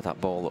on top of that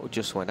ball that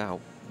just went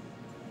out.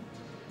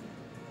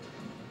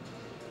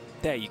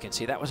 There you can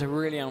see that was a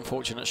really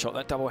unfortunate shot,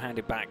 that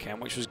double-handed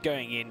backhand, which was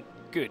going in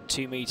good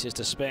 2 meters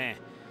to spare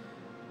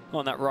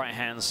on that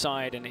right-hand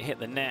side, and it hit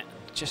the net,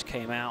 just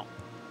came out.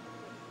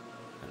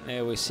 And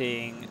there we're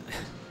seeing,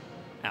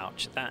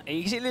 ouch, that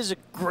there's a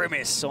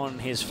grimace on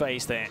his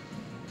face there.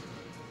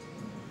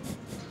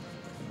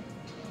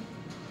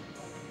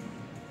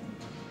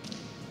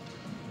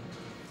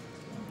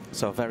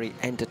 So a very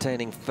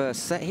entertaining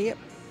first set here.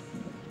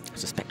 I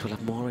suspect we'll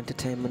have more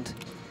entertainment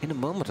in a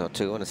moment or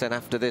two. And then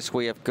after this,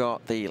 we have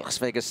got the Las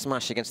Vegas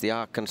Smash against the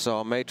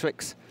Arkansas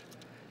Matrix.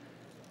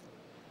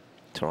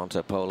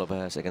 Toronto Polar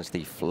Bears against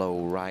the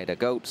Flow Rider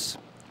Goats.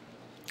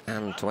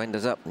 And to end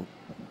us up,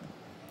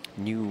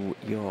 New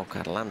York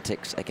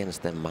Atlantics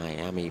against the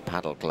Miami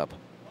Paddle Club.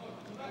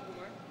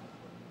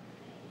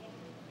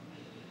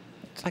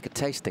 It's like a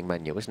tasting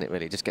menu, isn't it,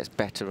 really? It just gets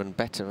better and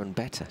better and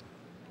better.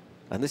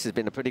 And this has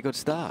been a pretty good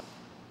start.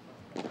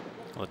 Well,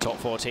 the top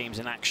 4 teams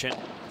in action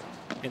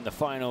in the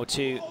final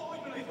 2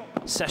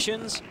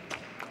 sessions.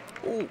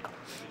 Ooh.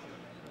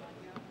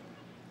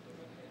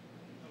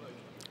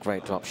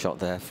 Great drop shot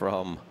there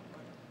from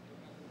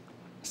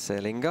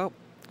Silingo.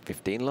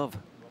 15 love.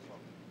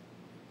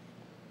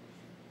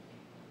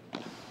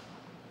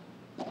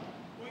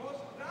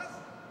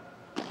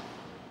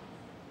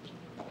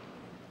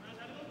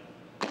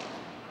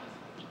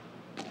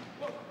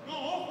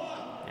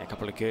 Yeah, a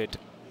couple of good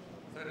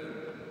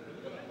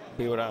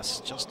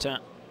build-us just to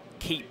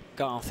keep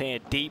Garcia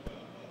deep.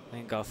 I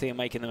think Garcia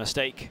making the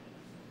mistake.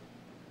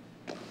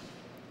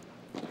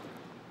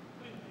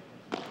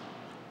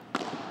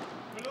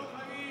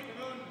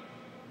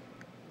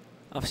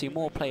 Obviously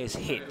more players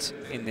hit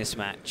in this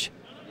match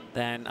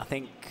than I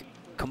think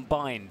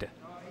combined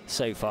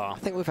so far. I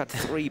think we've had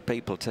 3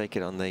 people take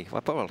it on the...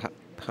 Well,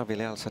 Javi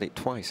Leal's had it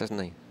twice, hasn't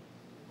he?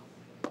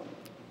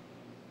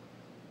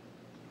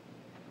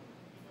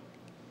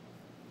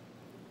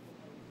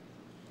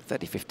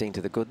 .30-15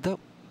 to the good, though.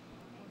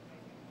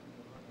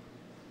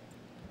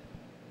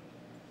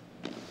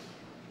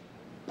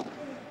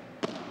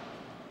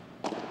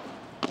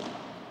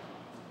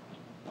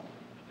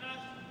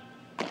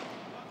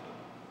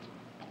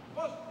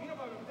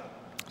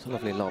 It's a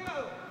lovely lob.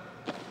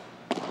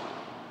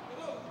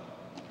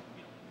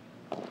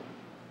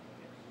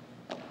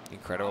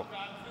 Incredible.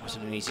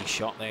 Wasn't an easy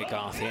shot there,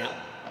 Garcia.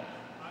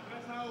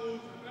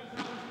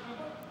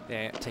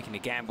 They're taking a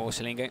gamble,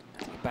 Silingo.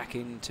 Back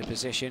into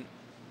position.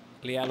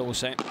 Leal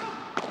also.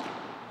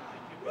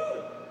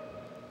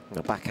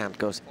 The backhand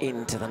goes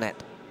into the net.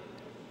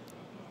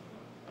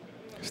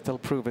 Still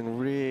proving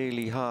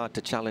really hard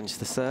to challenge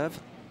the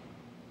serve.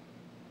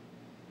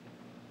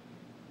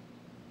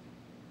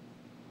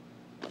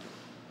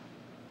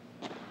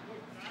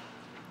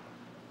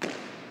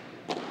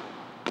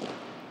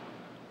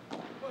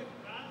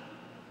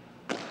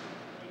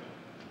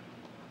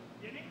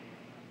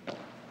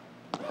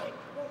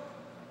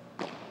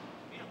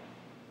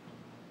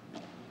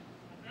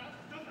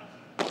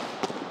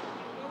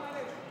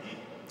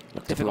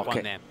 difficult block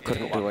one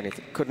it.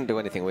 there. Couldn't do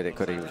anything with it,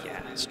 could he?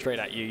 Yeah, straight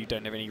at you. You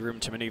don't have any room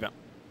to manoeuvre.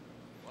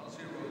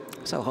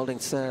 So holding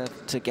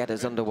serve to get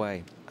us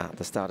underway at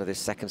the start of this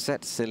second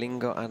set.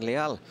 Silingo and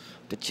Leal,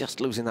 they're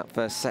just losing that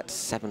first set,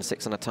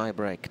 7-6 on a tie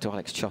break to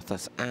Alex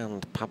Chothas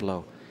and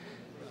Pablo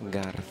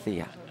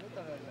Garcia.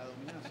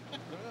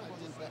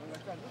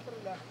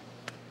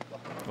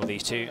 Well,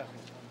 these two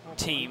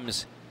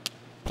teams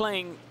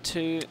playing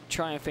to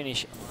try and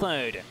finish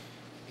third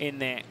in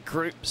their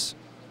groups.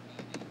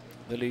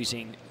 The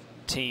losing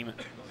team,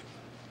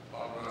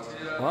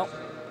 well,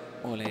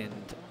 will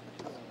end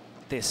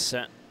this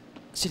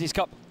Cities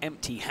Cup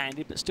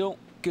empty-handed, but still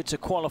good to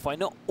qualify.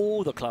 Not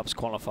all the clubs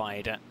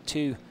qualified.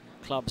 Two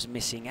clubs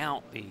missing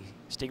out, the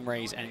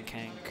Stingrays and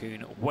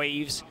Cancun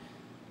Waves.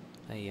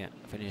 They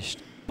finished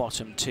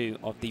bottom two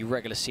of the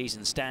regular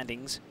season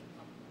standings.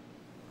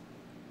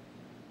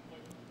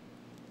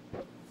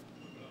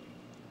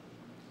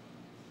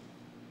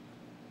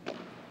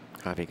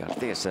 Javi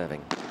Garcia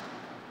serving.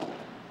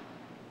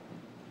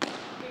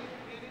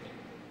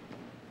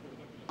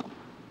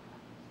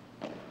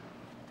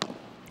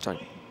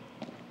 Sorry.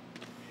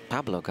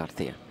 Pablo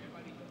Garcia.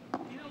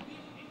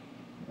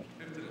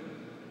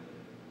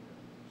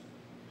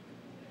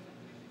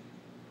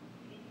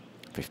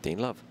 $15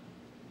 love.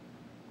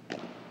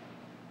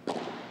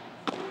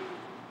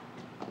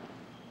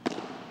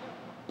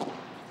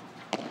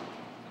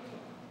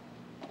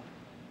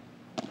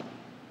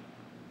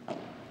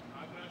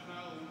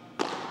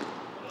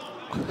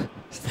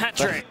 Hat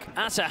trick.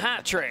 That's a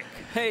hat trick.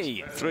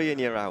 Hey. 3 and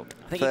you're out.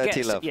 I think 30 he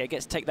gets, love. yeah,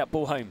 gets to take that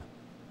ball home.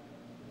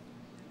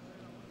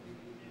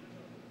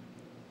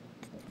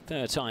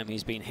 Third time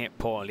he's been hit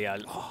poorly.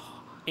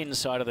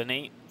 Inside of the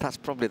knee. That's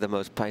probably the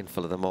most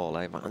painful of them all,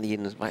 eh? Right on the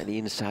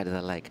inside of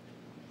the leg.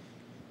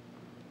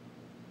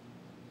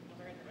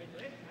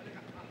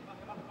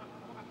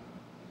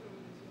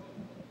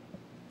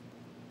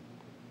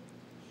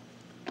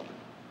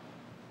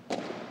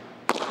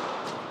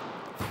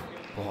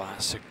 Oh,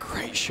 that's a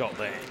great shot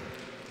there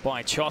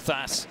by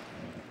Chothas.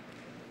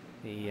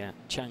 The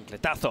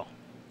chancletazo.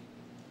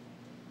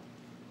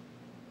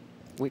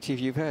 Which, if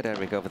you've heard,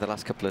 Eric, over the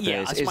last couple of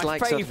days, it's is my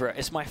like favourite.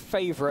 It's my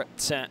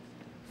favourite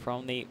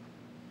from the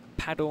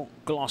Padel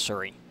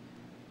glossary.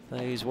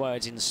 Those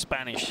words in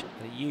Spanish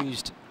are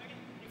used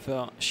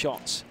for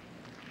shots.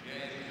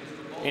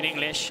 In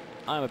English,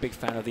 I'm a big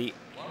fan of the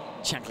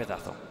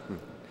chancletazo.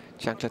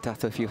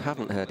 Chancletazo, if you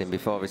haven't heard him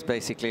before, is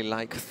basically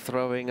like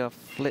throwing a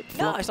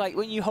flip-flop. No, it's like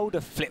when you hold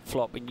a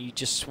flip-flop and you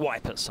just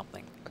swipe at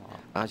something.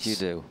 As you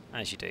do.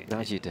 As you do.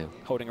 As you do.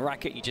 Holding a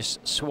racket, you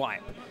just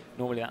swipe.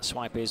 Normally that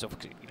swipe is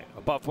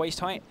above waist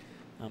height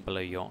and below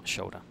your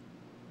shoulder.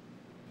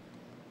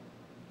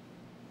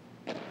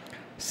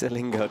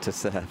 Silingo to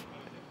serve.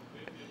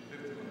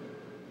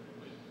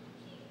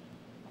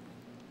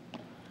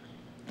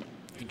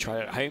 You can try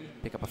it at home,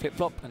 pick up a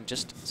flip-flop and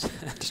just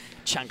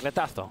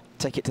chancletazo.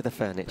 Take it to the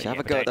furniture. Have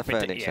a go at the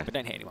furniture. Yeah, but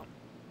don't hit anyone.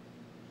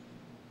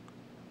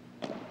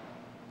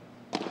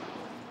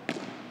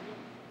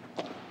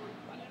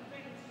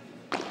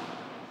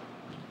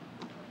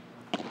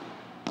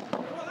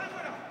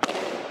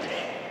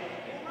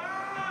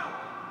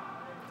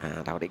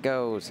 And out it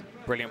goes.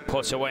 Brilliant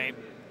put away.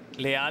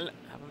 Leal,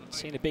 haven't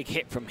seen a big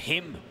hit from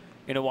him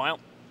in a while.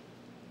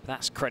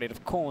 That's credit,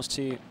 of course,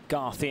 to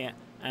Garcia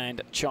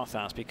and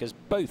Chothas, because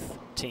both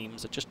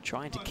teams are just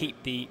trying to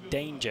keep the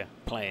danger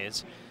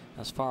players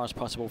as far as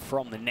possible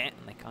from the net,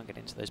 and they can't get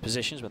into those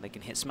positions where they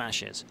can hit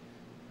smashes.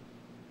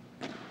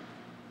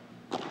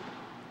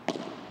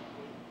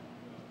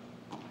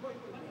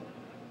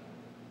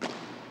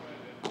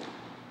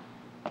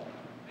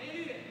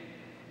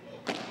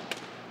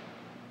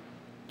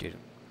 Did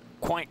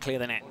quite clear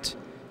the net.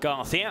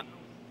 Garcia.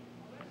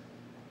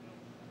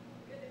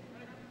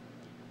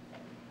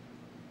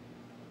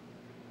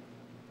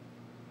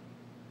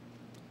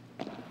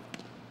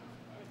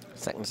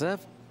 Second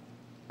serve.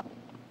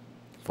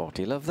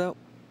 40 love, though.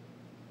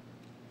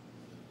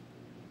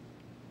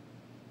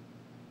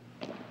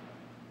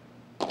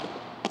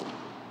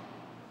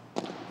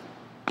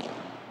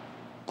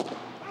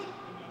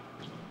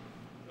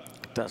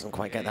 Doesn't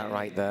quite get that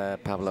right there,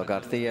 Pablo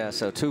Garcia.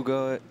 So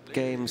 2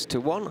 games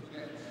to 1.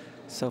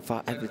 So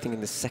far, everything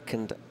in the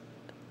second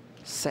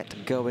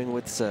set going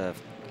with serve.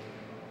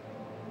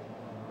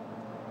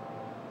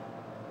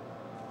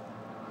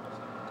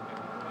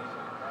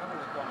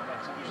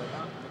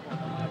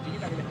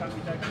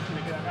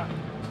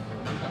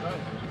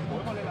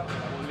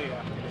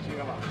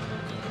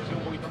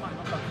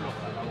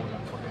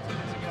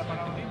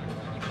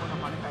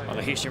 Well,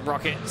 the Houston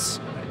Rockets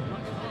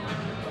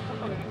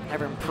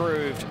have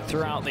improved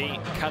throughout the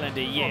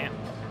calendar year.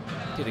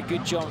 Did a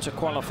good job to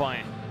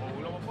qualify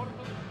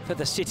for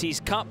the Cities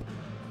Cup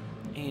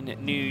in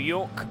New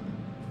York.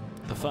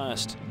 The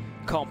first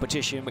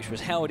competition, which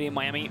was held in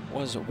Miami,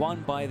 was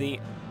won by the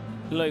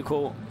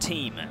local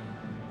team.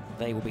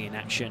 They will be in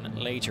action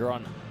later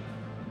on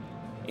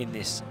in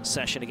this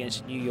session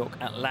against New York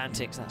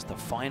Atlantics. That's the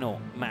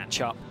final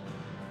matchup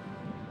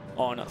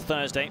on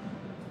Thursday.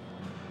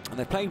 And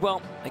they played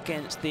well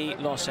against the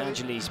Los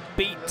Angeles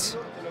Beat,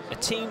 a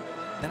team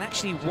that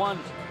actually won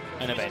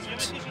an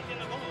event.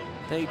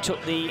 They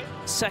took the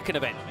second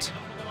event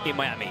in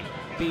Miami,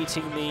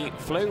 beating the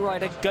Flow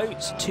Rider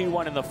Goats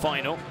 2-1 in the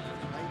final.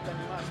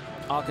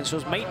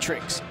 Arkansas's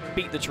Matrix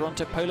beat the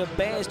Toronto Polar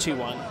Bears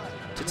 2-1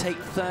 to take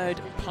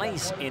third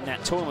place in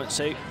that tournament.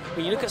 So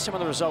when you look at some of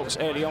the results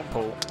early on,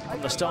 Paul,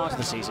 from the start of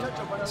the season,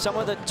 some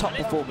of the top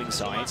performing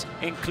sides,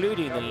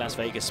 including the Las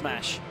Vegas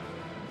Smash,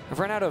 have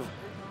run out of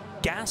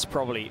gas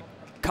probably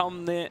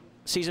come the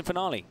season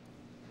finale.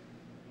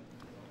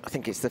 I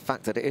think it's the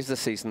fact that it is the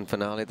season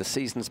finale. The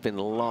season's been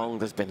long.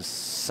 There's been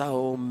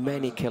so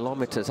many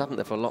kilometres, haven't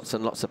there, for lots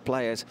and lots of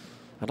players.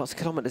 And lots of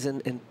kilometres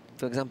in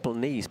for example,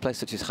 knees. Players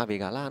such as Javi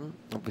Galan,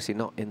 obviously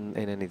not in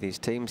any of these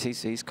teams.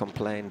 He's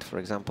complained, for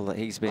example, that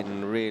he's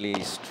been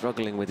really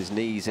struggling with his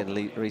knees in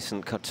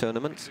recent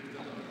tournaments.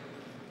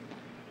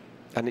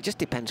 And it just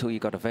depends who you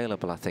got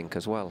available, I think,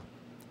 as well.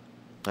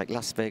 Like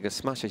Las Vegas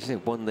Smash, as you say,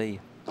 won the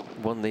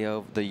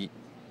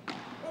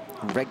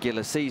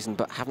regular season,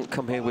 but haven't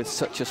come here with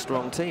such a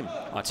strong team.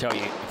 I tell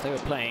you, if they were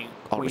playing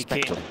week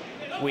in,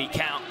 week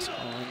out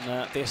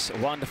on this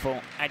wonderful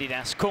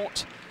Adidas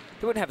court,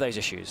 they wouldn't have those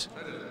issues.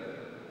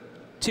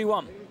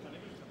 2-1,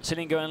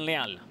 Selingo and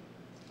Leal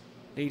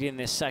leading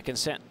this second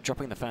set,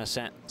 dropping the first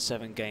set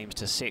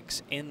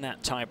 7-6 in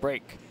that tie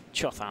break.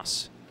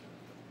 Chothas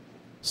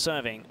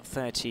serving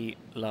 30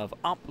 love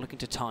up, looking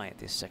to tie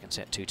this second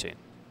set 2-2.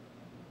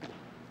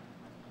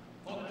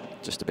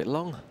 Just a bit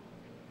long.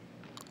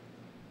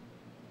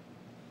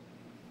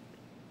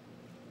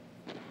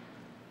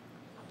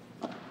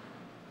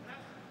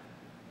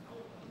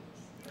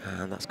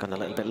 And that's gone a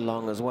little bit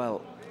long as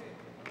well.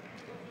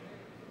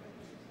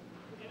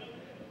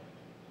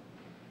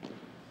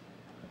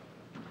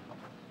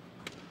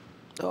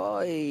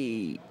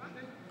 Oi!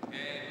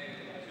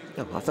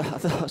 Oh, I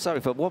thought,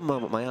 sorry, for one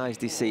moment my eyes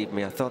deceived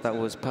me. I thought that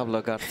was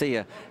Pablo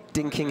Garcia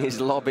dinking his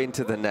lob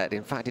into the net.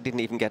 In fact, he didn't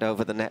even get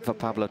over the net for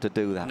Pablo to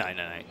do that. No.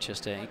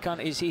 Just he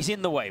can't. He's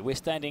in the way. We're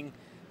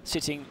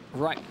sitting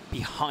right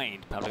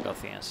behind Pablo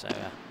Garcia, so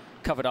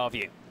covered our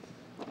view.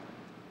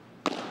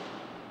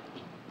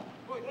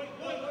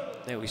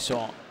 There we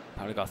saw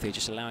Pablo Garcia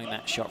just allowing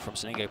that shot from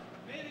Selingo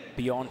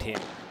beyond him,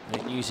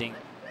 and then using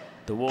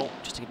the wall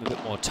just to give him a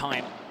bit more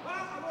time.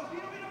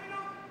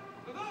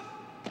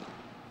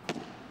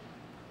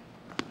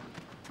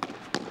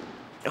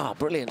 Oh,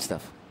 brilliant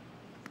stuff.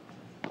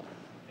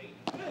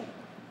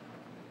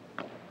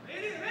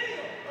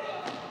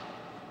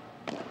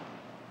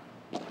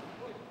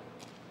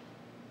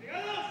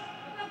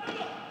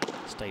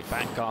 Stayed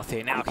back,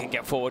 Garcia now can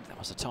get forward. That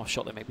was a tough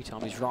shot there, maybe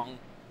time is wrong.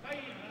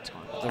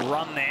 Time for the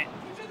run there.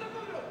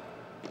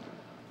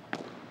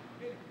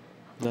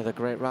 Another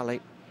great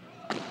rally.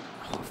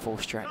 Oh, full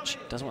stretch.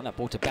 Doesn't want that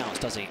ball to bounce,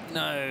 does he?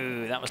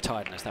 No, that was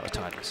tiredness, that was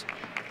tiredness.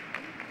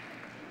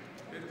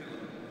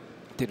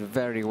 Did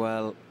very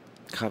well,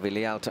 Javi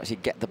Leal, to actually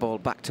get the ball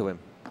back to him.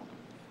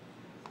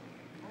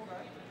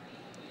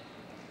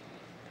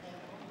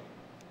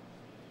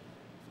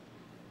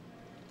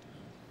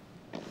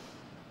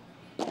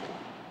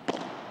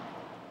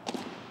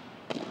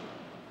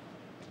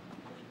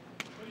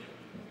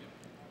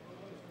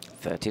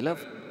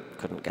 Love.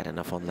 Couldn't get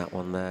enough on that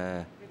one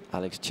there,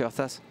 Alex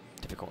Chothas.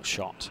 Difficult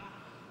shot.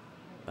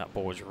 That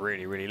ball was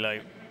really, really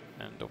low.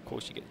 And of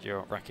course you get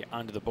your racket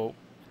under the ball.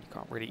 You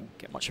can't really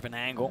get much of an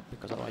angle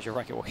because otherwise your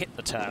racket will hit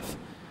the turf.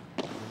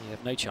 And you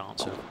have no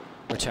chance of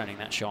returning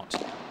that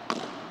shot.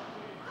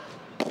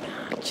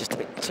 Just a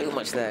bit too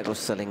much there goes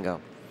Selingo.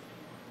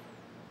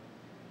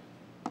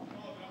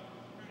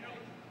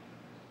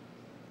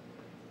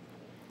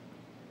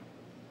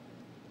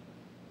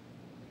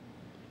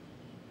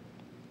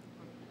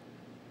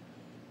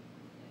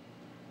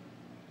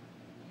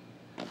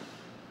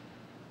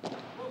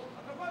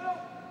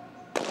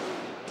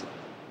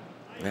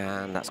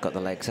 And that's got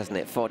the legs, hasn't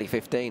it?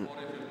 40-15.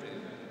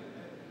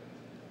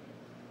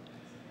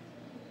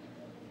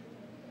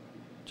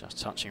 Just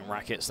touching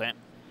rackets there.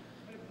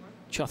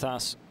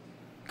 Chothas,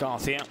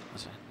 Garcia.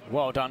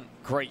 Well done,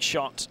 great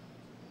shot.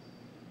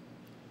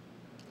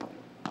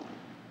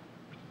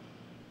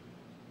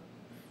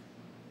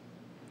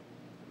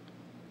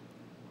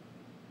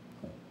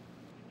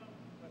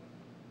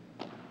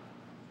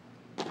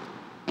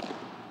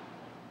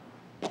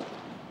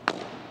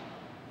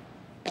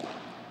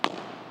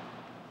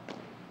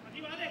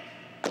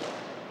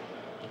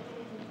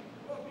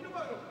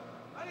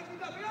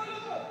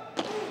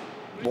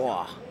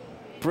 Wow,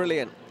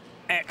 brilliant.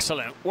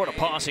 Excellent, what a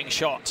passing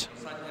shot.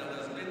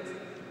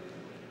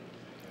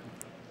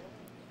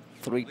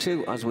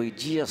 3-2 as we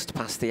just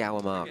passed the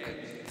hour mark.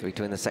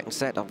 3-2 in the second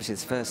set. Obviously,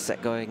 this first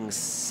set going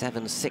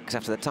 7-6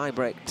 after the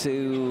tiebreak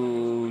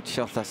to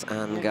Chothas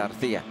and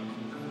Garcia.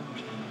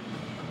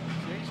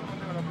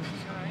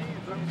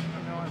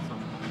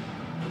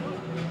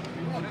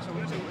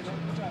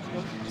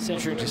 It's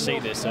interesting to see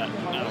this.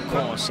 Now, of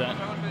course,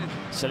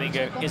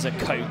 Selingo is a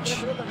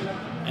coach,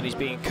 and he's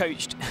being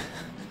coached.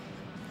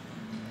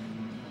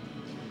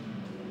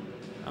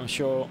 I'm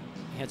sure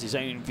he has his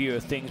own view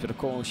of things, but of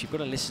course you've got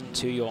to listen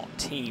to your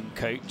team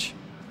coach,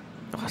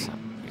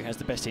 who has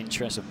the best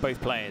interest of both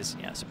players.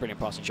 Yeah, it's a brilliant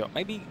passing shot.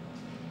 Maybe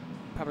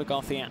Pablo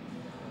Garcia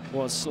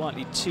was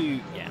slightly too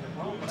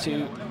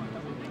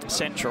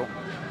central.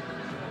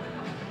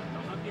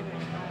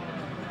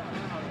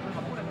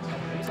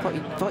 I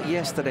thought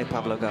yesterday,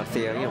 Pablo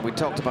Garcia, you know, we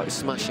talked about his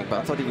smashing, but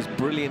I thought he was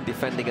brilliant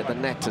defending at the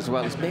net as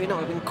well. He's maybe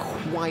not been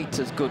quite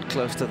as good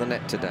close to the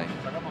net today.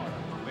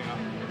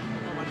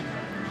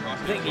 I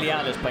think Leal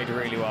has played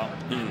really well.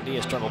 He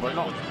has struggled, but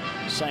not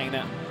saying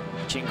that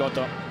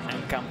Chingoto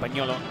and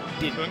Campagnolo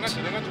didn't.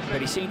 But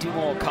he seemed to be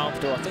more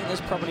comfortable. I think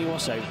there's probably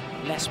also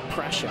less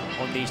pressure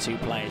on these two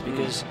players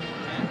because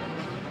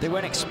they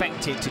weren't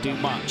expected to do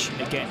much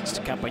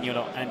against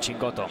Campagnolo and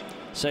Chingoto.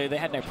 So they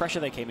had no pressure,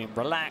 they came in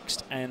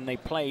relaxed, and they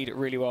played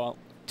really well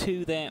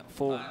to their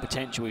full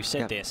potential. We've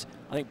said this.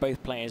 I think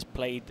both players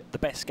played the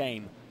best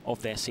game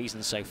of their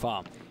season so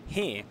far.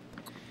 Here,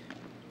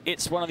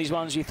 it's one of these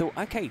ones you thought,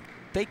 okay,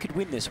 they could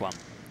win this one.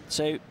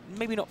 So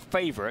maybe not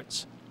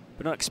favourites,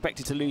 but not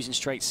expected to lose in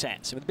straight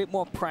sets. So with a bit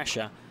more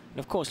pressure, and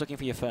of course looking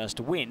for your first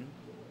win,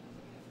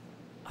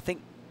 I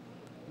think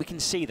we can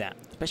see that,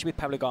 especially with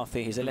Pablo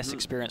Garcia. He's a less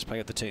experienced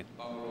player of the two.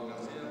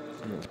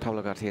 It's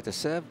Pablo Garcia to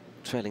serve,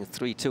 trailing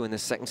 3-2 in the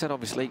second set.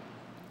 Obviously,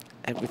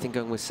 everything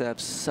going with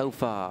serves so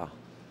far.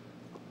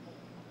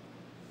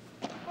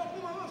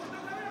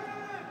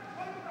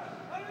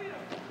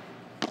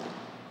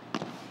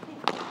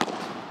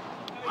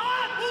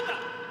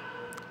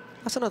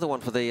 That's another one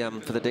for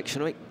the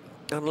dictionary.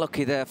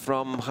 Unlucky there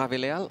from Javi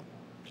Leal,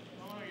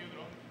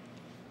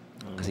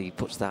 as he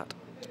puts that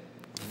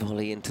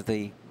volley into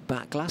the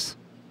back glass.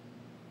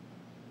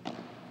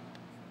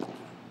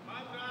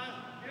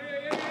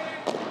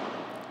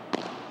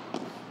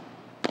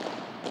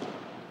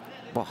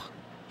 Whoa.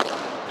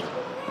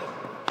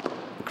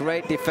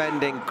 Great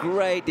defending,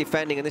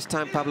 and this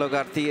time Pablo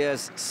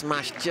Garcia's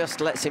smash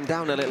just lets him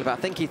down a little bit. I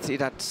think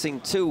he'd had seen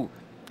two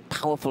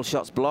powerful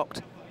shots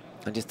blocked,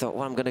 and just thought,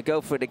 well, I'm going to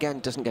go for it again.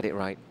 Doesn't get it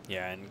right.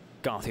 Yeah, and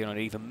Garcia not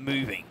even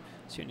moving.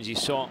 As soon as you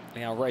saw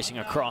Leal racing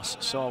across,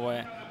 saw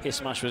where his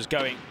smash was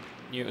going,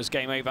 knew it was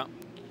game over.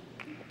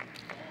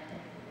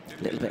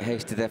 A little bit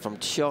hasty there from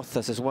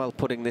Chozas as well,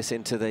 putting this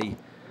into the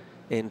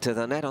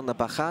net on the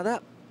bajada.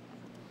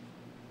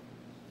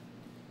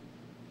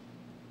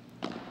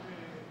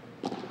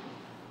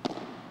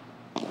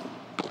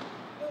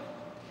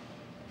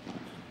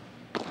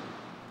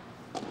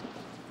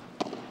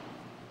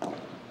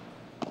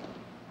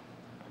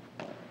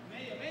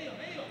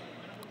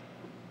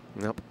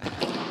 Nope.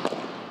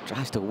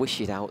 Tries to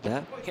wish it out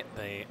there. Hit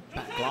the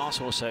back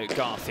glass also,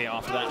 Garcia,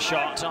 after that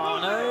shot. Oh,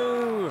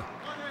 no!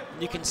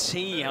 You can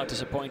see how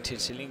disappointed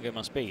Silingo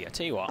must be. I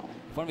tell you what,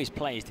 if one of his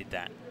players did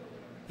that,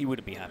 he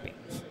wouldn't be happy.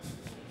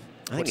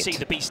 I would see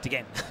the beast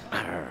again.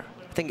 I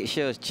think it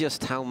shows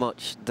just how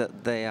much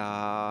that they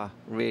are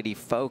really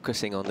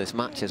focusing on this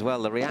match as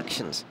well, the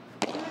reactions.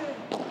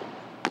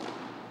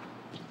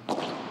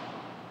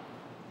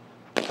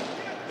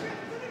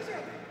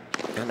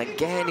 And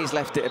again, he's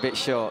left it a bit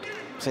short.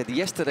 So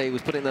yesterday he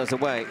was putting those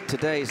away.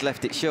 Today he's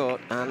left it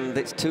short, and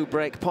it's 2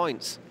 break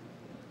points.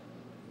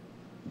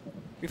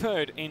 We've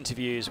heard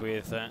interviews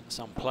with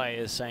some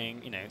players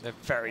saying, you know, they're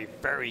very,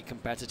 very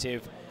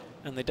competitive,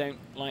 and they don't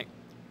like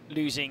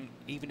losing,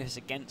 even if it's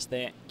against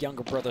their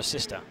younger brother or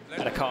sister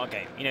at a card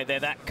game. You know, they're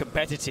that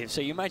competitive.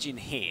 So you imagine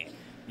here,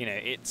 you know,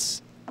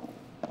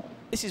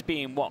 this is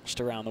being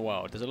watched around the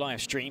world. There's a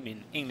live stream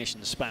in English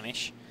and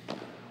Spanish.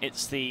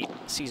 It's the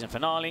season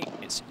finale.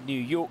 It's New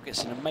York.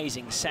 It's an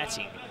amazing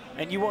setting.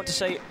 And you want to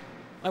say,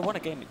 I won a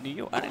game at New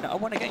York. I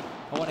won a game.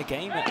 I won a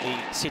game at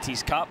the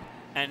Cities Cup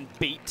and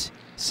beat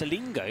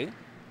Silingo,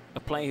 a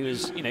player who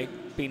has, you know,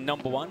 been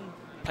 #1,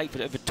 played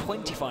for over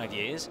 25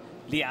 years.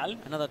 Leal,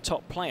 another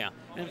top player.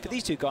 And for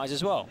these two guys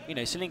as well, you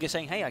know, Silingo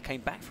saying, hey, I came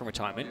back from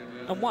retirement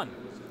and won.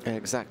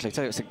 Exactly. I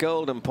tell you, it's a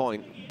golden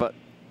point, but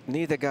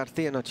neither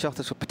Garcia nor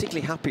Chozas were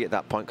particularly happy at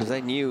that point because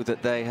they knew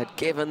that they had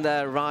given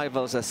their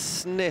rivals a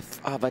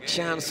sniff of a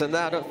chance, and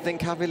I don't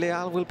think Javi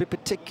Leal will be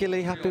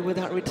particularly happy with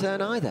that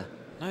return either.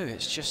 No,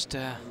 it's just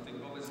a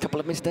couple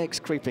of mistakes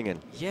creeping in.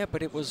 Yeah,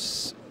 but it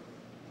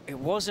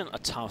wasn't a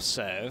tough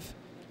serve.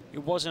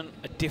 It wasn't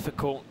a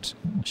difficult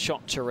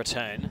shot to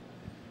return.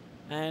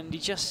 And he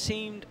just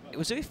seemed, it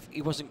was as if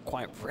he wasn't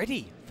quite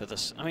ready for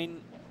this. I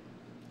mean,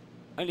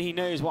 only he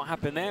knows what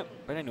happened there.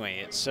 But anyway,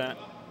 it's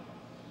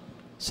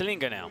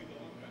Silingo now.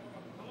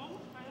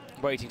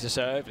 Waiting to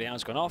serve.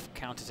 Leal's gone off.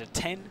 Counted to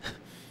 10.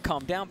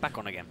 Calm down. Back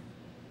on again.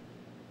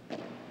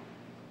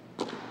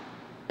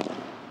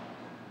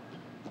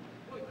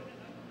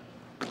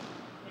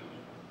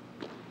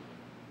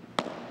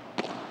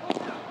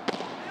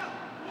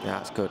 Yeah,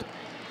 that's good.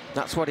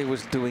 That's what he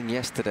was doing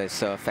yesterday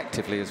so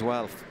effectively as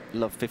well.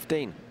 Love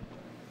 15.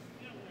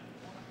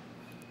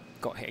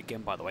 Got hit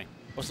again, by the way.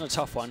 Wasn't a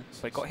tough one,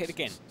 but got hit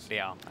again.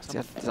 Leal. That's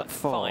number is that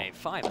 4?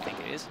 Five, I think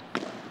it is.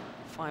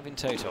 5 in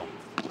total.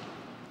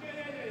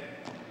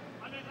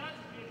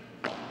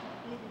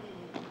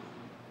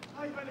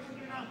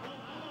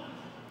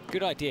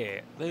 Good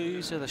idea.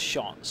 Those are the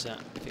shots that,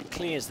 if it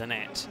clears the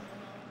net,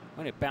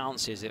 when it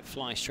bounces, it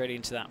flies straight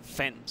into that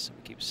fence.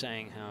 We keep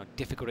saying how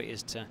difficult it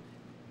is to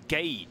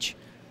gauge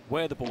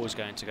where the ball is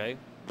going to go.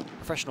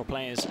 Professional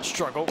players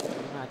struggle.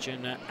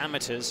 Imagine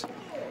amateurs.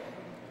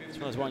 It's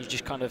one of those ones you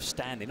just kind of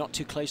stand there, not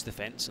too close to the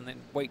fence, and then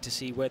wait to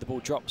see where the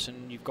ball drops,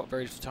 and you've got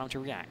very little time to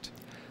react.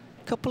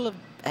 A couple of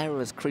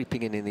errors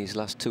creeping in these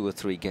last 2 or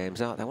 3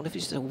 games, aren't there? I wonder if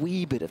it's just a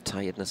wee bit of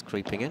tiredness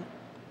creeping in.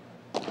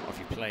 Or if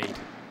you played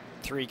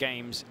 3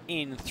 games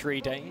in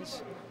 3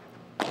 days.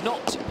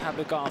 Not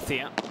Pablo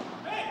Garcia,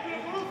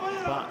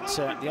 but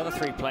the other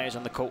 3 players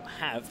on the court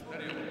have.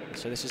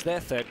 So this is their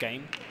 3rd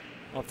game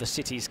of the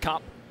Cities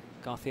Cup.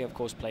 Garcia, of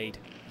course, played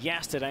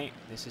yesterday.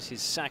 This is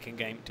his 2nd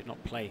game. Did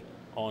not play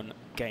on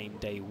game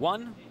day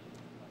 1.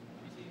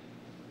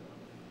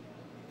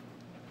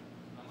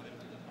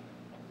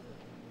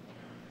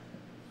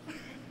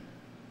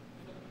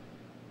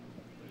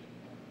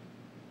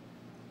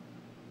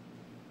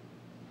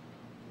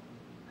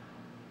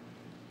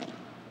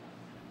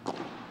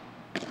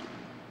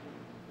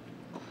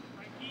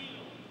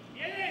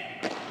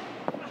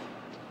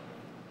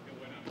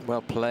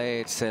 Well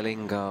played,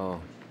 Selingo.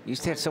 You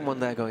used to have someone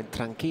there going,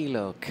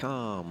 tranquilo,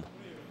 calm.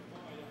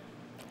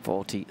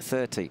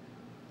 40-30.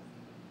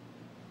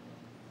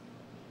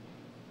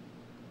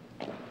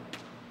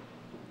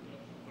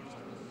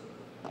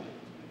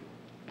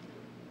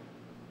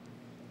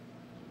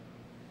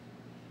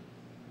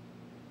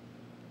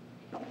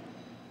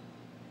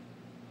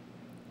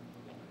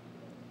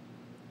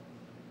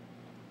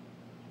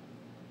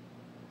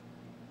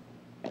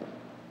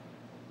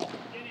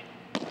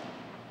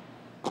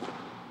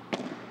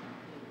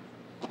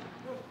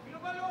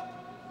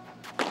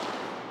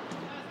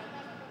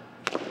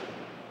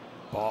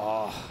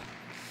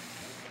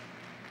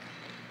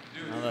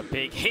 Another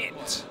big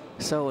hit.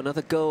 So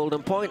another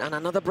golden point and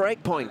another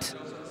break point.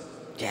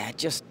 Yeah,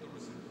 just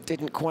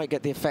didn't quite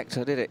get the effect,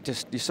 did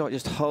it? You saw it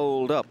just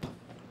hold up.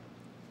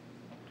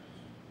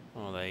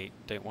 Well, they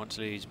don't want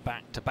to lose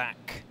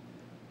back-to-back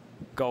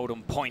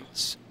golden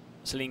points.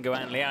 Selingo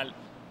and Leal.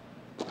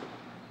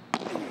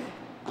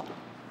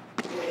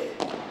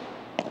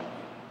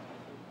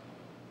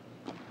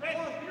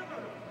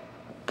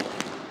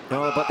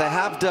 Oh, but they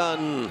have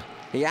done.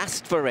 He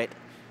asked for it.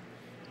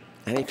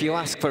 And if you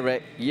ask for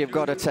it, you've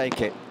got to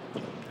take it.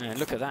 And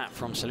look at that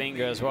from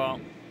Selingo as well.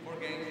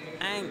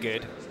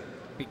 Angered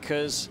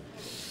because,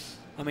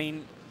 I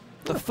mean,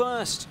 the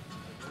first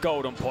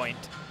golden point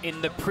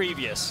in the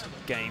previous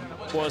game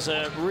was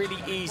a really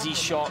easy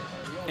shot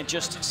and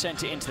just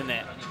sent it into the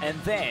net. And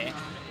there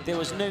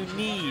was no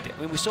need.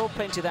 I mean, we saw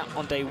plenty of that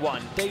on day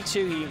 1. Day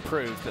 2, he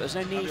improved, but there's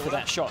no need for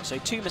that shot. So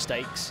 2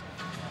 mistakes.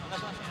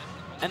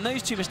 And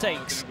those 2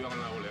 mistakes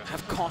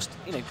have cost,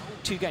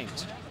 2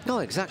 games. No,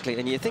 exactly.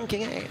 And you're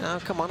thinking, hey, oh,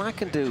 come on, I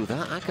can do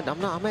that.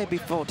 I may be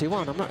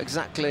 41. I'm not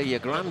exactly your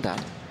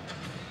granddad.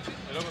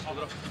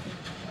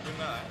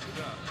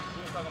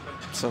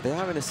 So they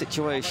are in a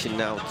situation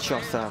now,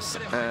 Chozas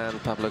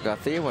and Pablo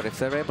Garcia, where if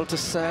they're able to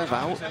serve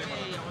out,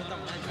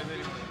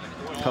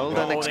 hold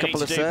their next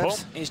couple of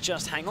serves, is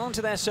just hang on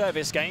to their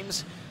service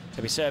games.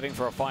 They'll be serving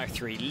for a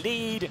 5-3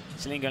 lead.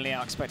 Selingo and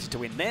Leal expected to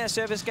win their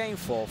service game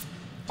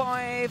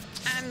 4-5,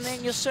 and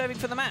then you're serving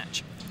for the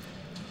match.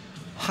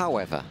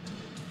 However,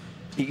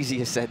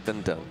 easier said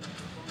than done.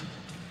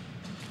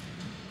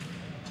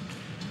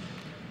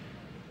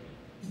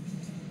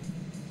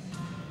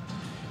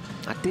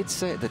 I did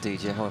say it, the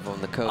DJ, however,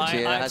 on the coach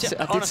here. I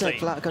did say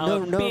flat,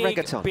 no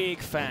reggaeton. Big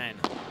fan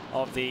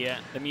of the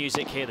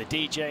music here. The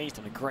DJ's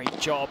done a great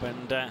job,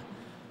 and I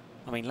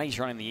mean,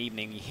 later on in the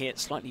evening, you hear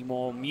slightly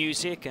more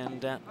music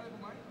and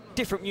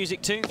different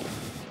music too.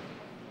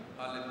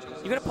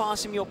 You're going to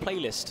pass him your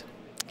playlist,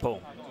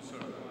 Paul.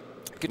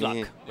 Good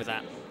luck with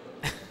that.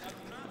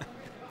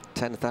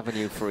 10th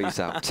Avenue freeze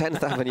out.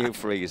 10th Avenue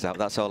freeze out.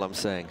 That's all I'm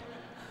saying.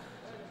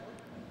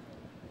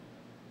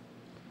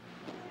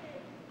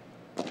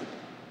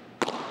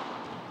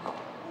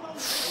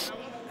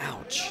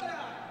 Ouch.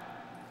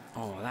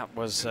 Oh, that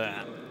was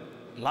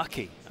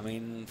lucky. I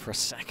mean, for a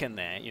second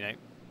there,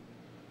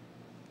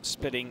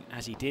 splitting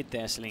as he did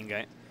there,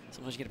 Selingo.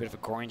 Sometimes you get a bit of a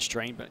groin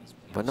strain, but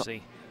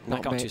obviously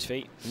back onto his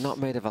feet. Not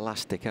made of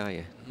elastic, are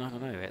you? No.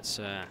 It's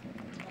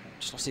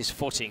just lost his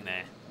footing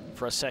there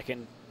for a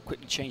second,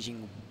 quickly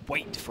changing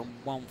weight from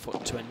one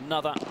foot to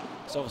another.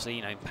 So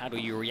obviously,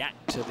 Padel, you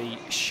react to the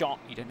shot.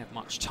 You don't have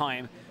much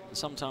time. And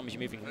sometimes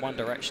you're moving in one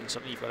direction,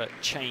 something you've got to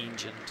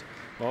change, and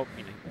well,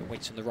 your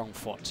weight's on the wrong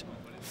foot.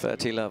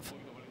 30 love.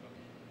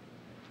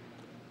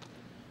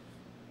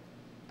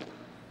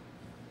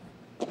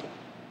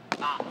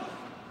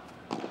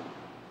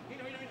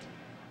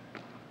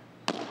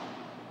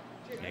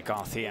 Yeah,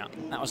 Garcia.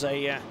 That was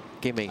a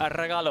gimme. A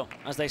regalo,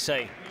 as they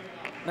say.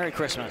 Merry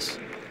Christmas.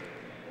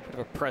 Bit of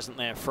a present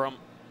there from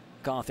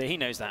Garcia. He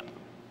knows that.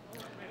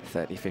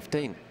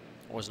 30-15. It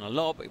wasn't a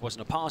lob. It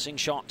wasn't a passing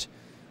shot.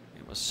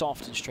 It was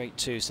soft and straight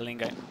to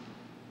Selingo.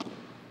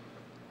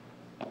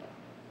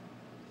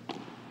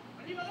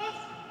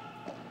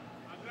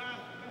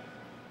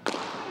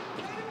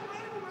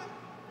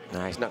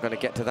 No, he's not going to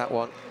get to that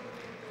one.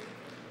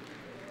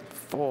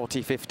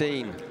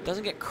 40-15.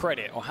 Doesn't get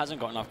credit, or hasn't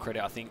got enough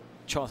credit, I think,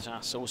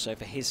 Chothas also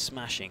for his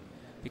smashing,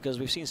 because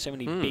we've seen so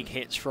many big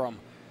hits from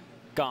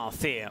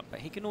Garcia, but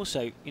he can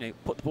also, you know,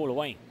 put the ball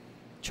away,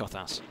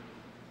 Chothas.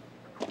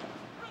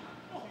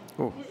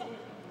 Oh,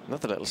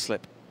 another little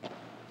slip.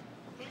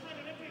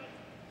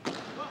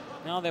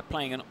 Now they're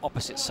playing on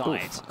opposite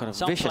sides. Oof, got a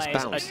Some vicious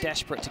players bounce. are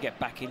desperate to get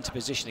back into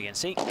position again.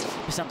 See,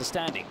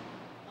 misunderstanding.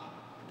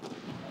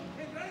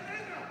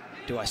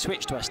 Do I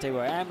switch? Do I stay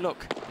where I am?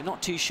 Look, they're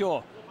not too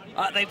sure.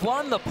 They've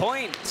won the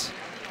point.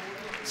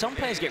 Some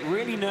players get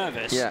really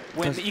nervous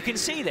when you can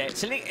see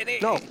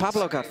that. No,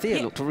 Pablo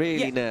Garcia looked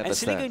really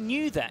nervous and there. Saligo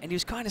knew that, and he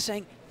was kind of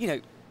saying, you know,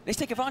 let's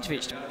take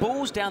advantage of it.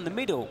 Balls down the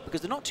middle,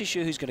 because they're not too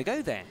sure who's going to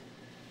go there.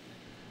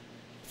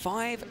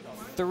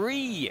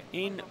 5-3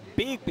 in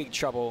big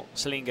trouble,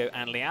 Saligo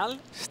and Leal.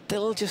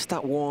 Still just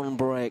that one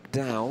break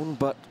down,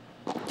 but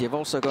you've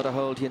also got to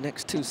hold your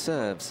next two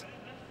serves.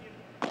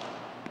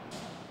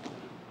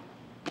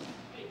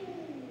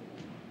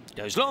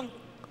 Goes long.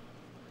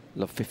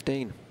 Love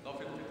 15.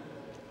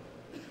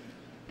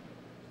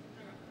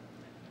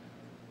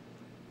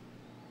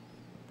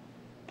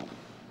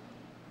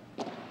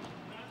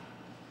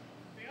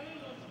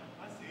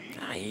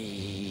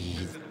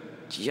 He's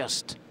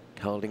just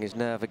holding his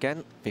nerve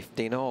again.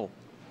 15 all.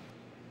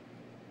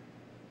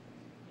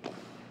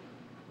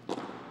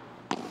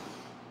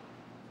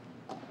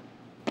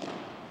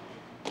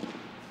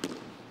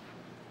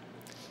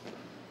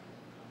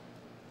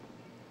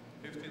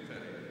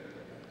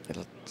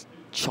 Little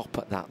chop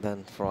at that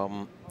then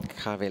from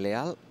Javi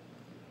Leal.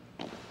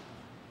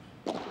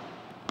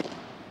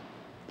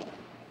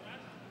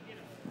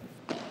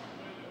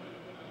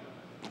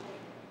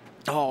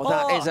 Oh,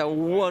 that is a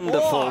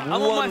wonderful,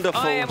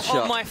 wonderful I am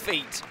shot. on my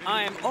feet.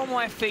 I am on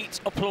my feet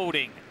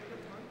applauding.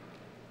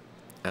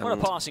 And what a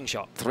passing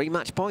shot. 3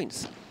 match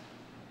points.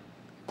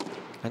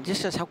 And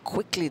just shows how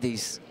quickly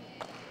these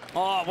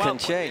can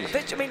change.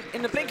 I mean,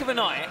 in the blink of an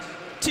eye,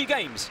 2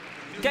 games.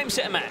 Game,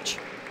 set, and match.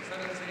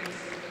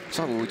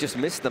 Sorry, we just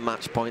missed the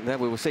match point there.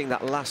 We were seeing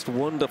that last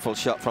wonderful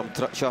shot from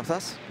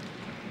Chothas.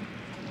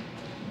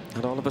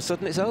 And all of a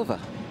sudden, it's over.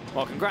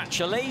 Well,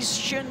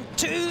 congratulations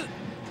to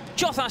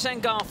Chothas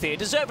and Garcia,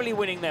 deservedly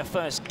winning their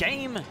first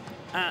game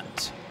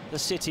at the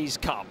Cities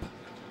Cup.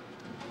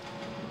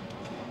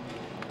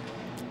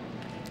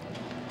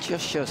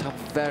 Just shows how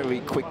very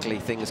quickly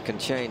things can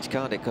change,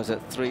 can't it? Because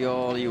at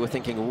 3-all, you were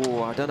thinking,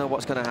 "Whoa, I don't know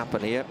what's going to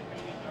happen here."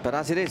 But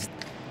as it is,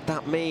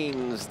 that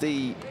means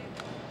the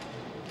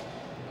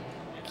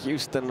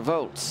Houston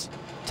Volts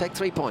take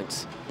 3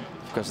 points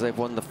because they've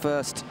won the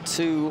first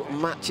 2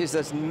 matches.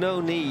 There's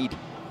no need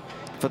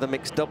for the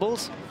mixed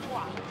doubles,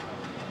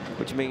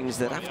 which means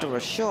that after a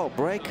short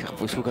break, of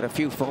course we've got a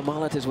few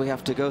formalities we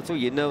have to go through.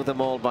 You know them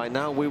all by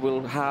now. We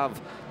will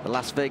have the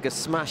Las Vegas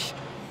Smash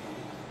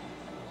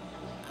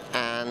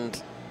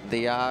and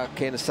the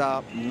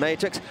Arkansas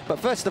Matrix. But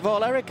first of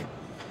all, Eric.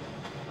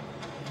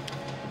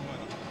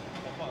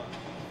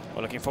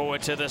 We're looking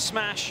forward to the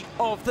smash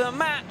of the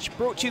match,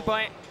 brought to you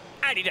by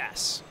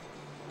Adidas.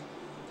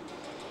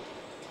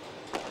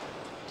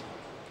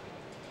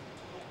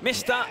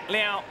 Mr.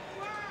 Leal,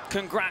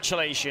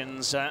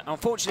 congratulations.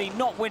 Unfortunately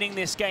not winning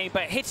this game,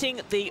 but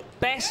hitting the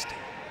best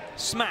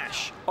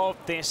smash of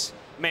this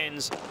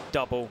men's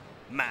double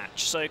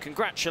match. So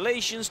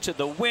congratulations to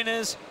the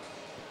winners.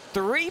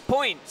 3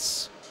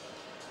 points.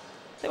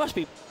 They must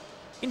be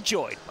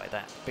enjoyed by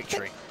that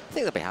victory. I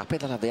think they'll be happy.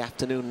 They'll have the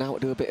afternoon now to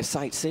do a bit of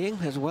sightseeing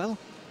as well.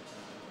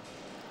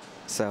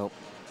 So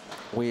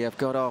we have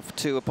got off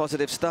to a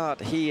positive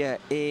start here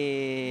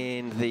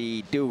in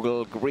the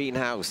Dougal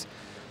greenhouse.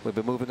 We'll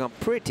be moving on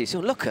pretty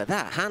soon. Look at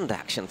that hand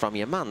action from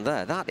your man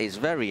there. That is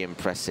very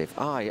impressive.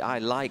 I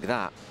like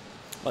that.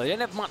 Well, they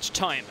don't have much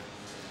time.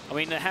 I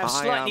mean, they have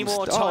slightly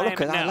more time look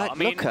at that.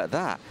 now. Look at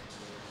that.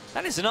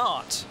 That is an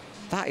art.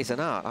 That is an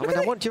art. I mean,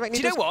 do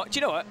you know what? Do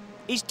you know what?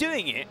 He's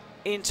doing it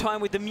in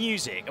time with the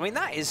music. I mean,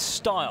 that is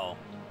style,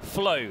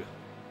 flow.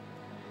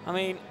 I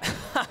mean,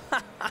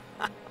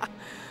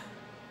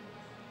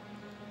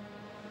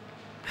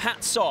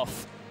 hats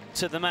off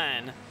to the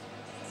man.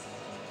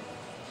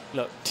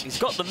 Look, he's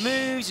got the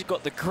moves, he's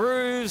got the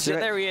grooves.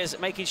 There he is,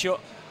 making sure.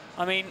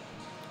 I mean,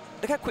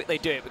 look how quick they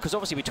do it, because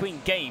obviously between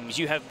games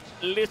you have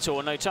little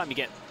or no time. You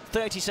get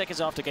 30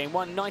 seconds after game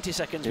 1, 90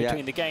 seconds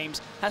between the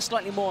games. Has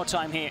slightly more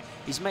time here.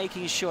 He's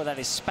making sure that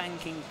is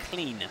spanking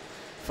clean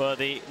for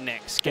the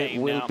next game.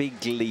 It will be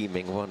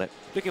gleaming, won't it?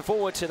 Looking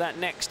forward to that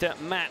next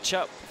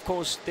matchup. Of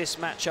course, this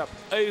matchup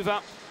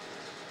over.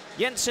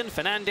 Jensen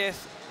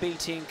Fernandez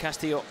beating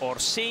Castillo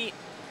Orsi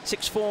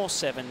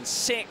 6-4,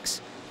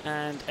 7-6.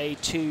 And a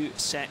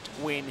 2-set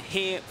win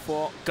here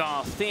for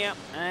Garcia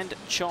and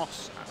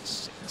Chos at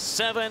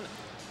 6-7. And,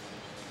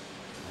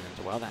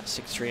 well, that's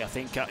 6-3, I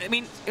think. I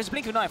mean, it was a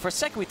blink of an eye. For a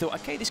second, we thought,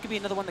 OK, this could be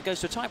another one that goes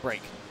to a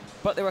tie-break.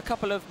 But there were a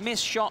couple of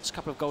missed shots, a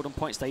couple of golden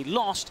points they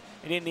lost,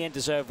 and in the end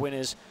deserved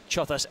winners,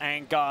 Chothas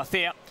and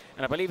Garcia.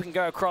 And I believe we can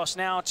go across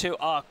now to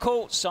our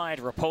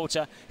courtside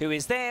reporter, who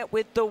is there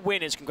with the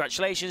winners.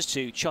 Congratulations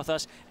to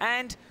Chothas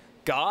and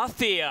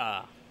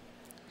Garcia.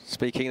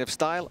 Speaking of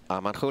style,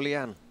 Ahmad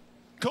Julian.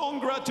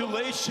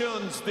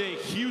 Congratulations, the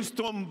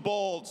Houston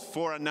Bolts,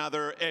 for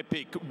another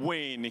epic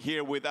win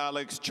here with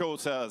Alex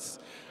Chozas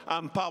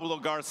and Pablo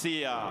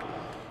Garcia.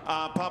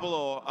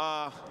 Pablo,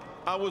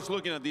 I was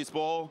looking at this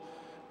ball,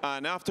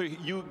 and after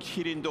you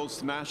hitting those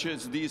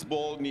smashes, this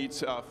ball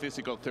needs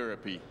physical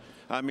therapy.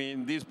 I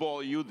mean, this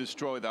ball, you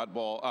destroyed that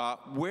ball.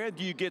 Where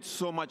do you get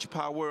so much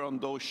power on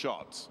those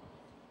shots?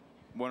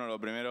 Bueno, lo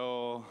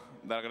primero,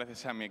 dar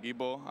gracias a mi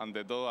equipo,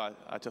 ante todo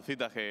a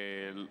Chocitas,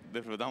 que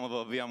disfrutamos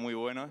 2 días muy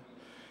buenos.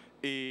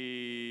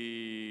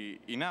 Y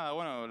nada,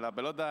 bueno, la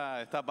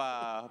pelota está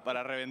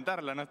para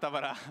reventarla, no está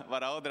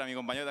para otra. Mi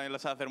compañero también lo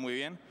sabe hacer muy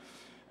bien.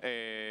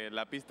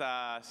 La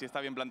pista, si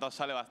está bien plantado,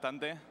 sale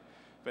bastante.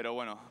 Pero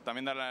bueno,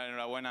 también darle la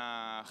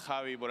enhorabuena a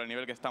Javi por el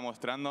nivel que está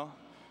mostrando,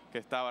 que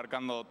está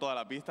abarcando toda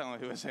la pista, como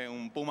si fuese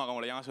un puma,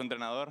 como le llama su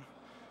entrenador.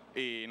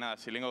 Y nada,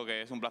 Silingo,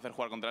 que es un placer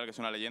jugar contra él, que es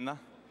una leyenda.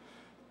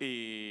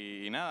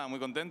 Y nada, muy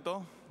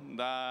contento.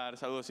 Dar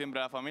saludos siempre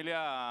a la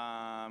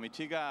familia, a mi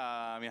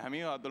chica, a mis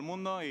amigos, a todo el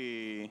mundo.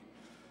 Y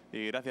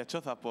gracias,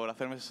 Chozas, por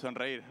hacerme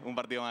sonreír un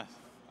partido más.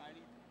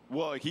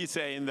 Well, he's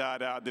saying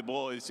that the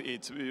ball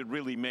it's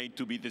really made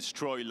to be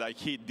destroyed like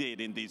he did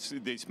in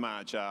this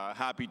match.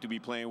 Happy to be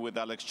playing with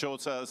Alex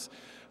Chozas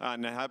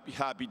and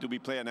happy to be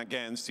playing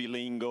against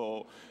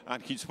Silingo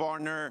and his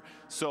partner.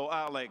 So,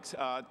 Alex,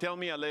 tell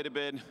me a little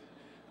bit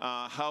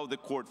how the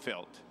court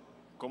felt.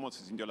 ¿Cómo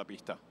se sintió la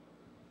pista?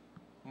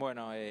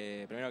 Bueno,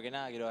 primero que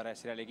nada quiero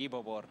agradecer al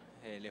equipo por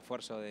el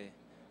esfuerzo de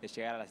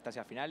llegar a las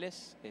instancias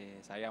finales.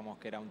 Sabíamos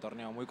que era un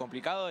torneo muy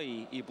complicado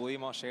y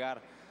pudimos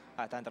llegar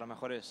hasta entre los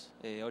mejores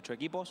 8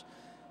 equipos.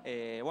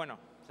 Bueno,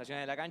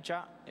 sensaciones de la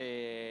cancha,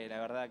 la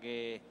verdad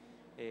que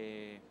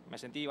me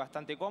sentí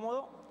bastante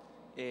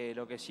cómodo.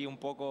 Lo que sí un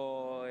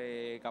poco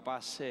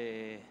capaz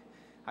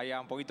había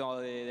un poquito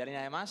de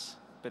arena de más,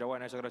 pero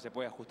bueno, eso creo que se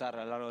puede ajustar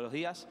a lo largo de los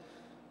días.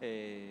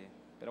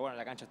 Pero bueno,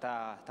 la cancha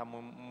está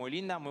muy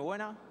linda, muy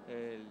buena.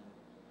 El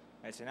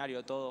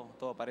escenario,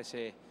 todo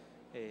parece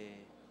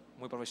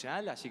muy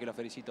profesional, así que los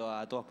felicito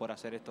a todos por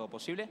hacer esto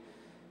posible.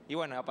 Y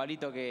bueno, a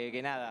Pablito que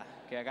nada,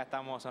 que acá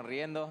estamos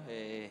sonriendo,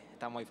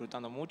 estamos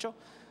disfrutando mucho,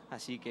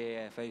 así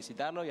que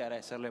felicitarlo y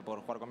agradecerle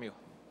por jugar conmigo.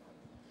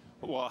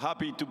 Well,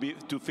 happy to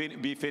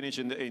be finished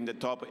in the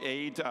top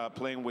 8.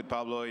 Playing with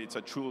Pablo, it's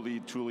a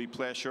truly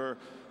pleasure.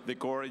 The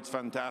court is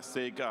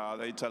fantastic.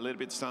 It's a little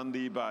bit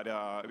sandy, but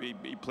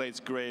he plays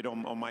great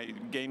on my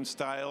game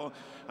style.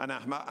 And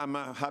I'm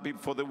happy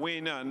for the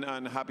win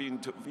and happy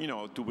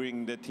to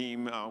bring the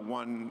team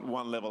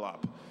one level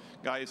up.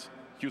 Guys,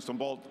 Houston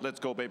Bolt, let's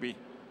go, baby.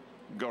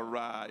 Go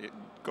right,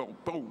 go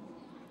boom.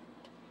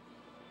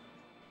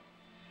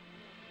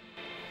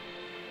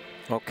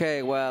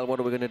 Okay, well, what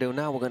are we going to do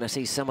now? We're going to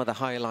see some of the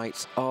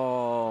highlights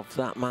of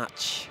that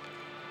match.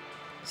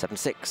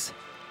 7-6.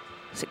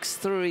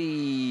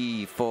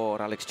 6-3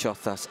 for Alex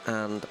Chozas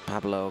and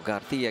Pablo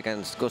Garcia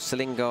against Gus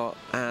Silingo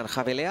and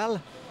Javi Leal.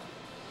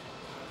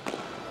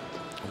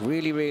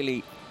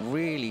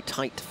 Really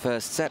tight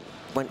first set.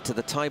 Went to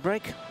the tie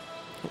break.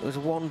 It was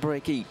 1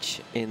 break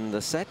each in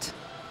the set.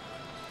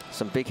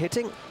 Some big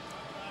hitting.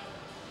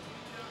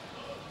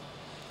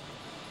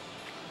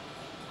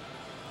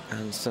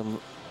 And some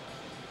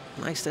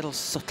nice little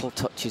subtle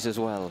touches as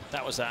well.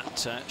 That was that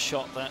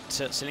shot that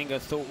Silingo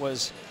thought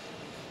was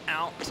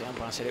out. The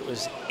umpire said it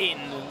was in,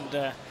 and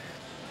I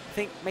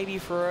think maybe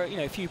for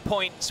a few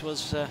points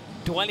was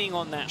dwelling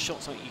on that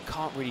shot, something you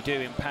can't really do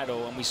in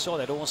paddle. And we saw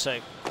that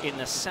also in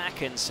the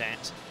second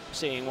set,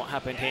 seeing what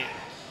happened here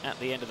at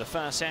the end of the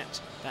first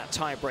set, that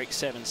tie break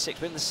 7-6.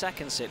 But in the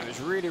second set, it was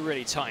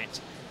really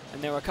tight,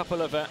 and there were a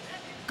couple of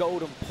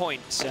golden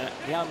points.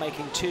 Leal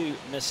making 2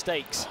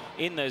 mistakes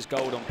in those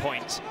golden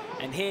points,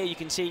 and here you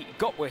can see he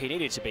got where he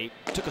needed to be,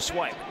 took a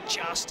swipe,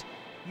 just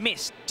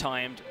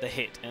mistimed the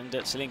hit, and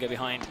Silingo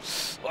behind,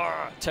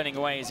 turning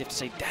away as if to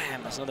say,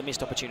 damn, that's another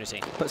missed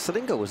opportunity. But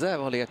Silingo was there.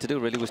 All he had to do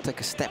really was take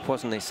a step,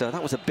 wasn't he? So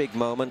that was a big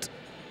moment.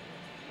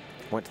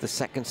 Went to the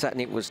second set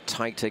and it was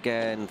tight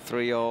again,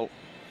 3-all.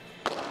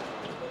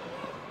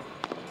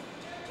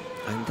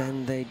 And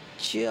then they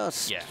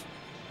just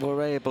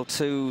were able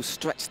to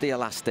stretch the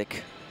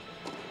elastic.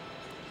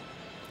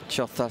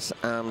 Chozas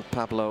and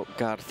Pablo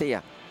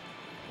Garcia.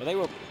 Well, they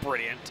were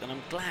brilliant, and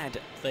I'm glad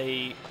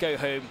they go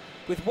home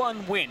with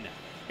 1 win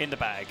in the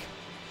bag.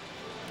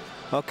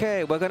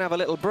 Okay, we're going to have a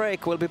little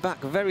break. We'll be back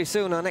very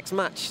soon. Our next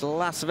match,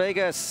 Las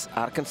Vegas,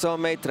 Arkansas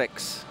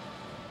Matrix.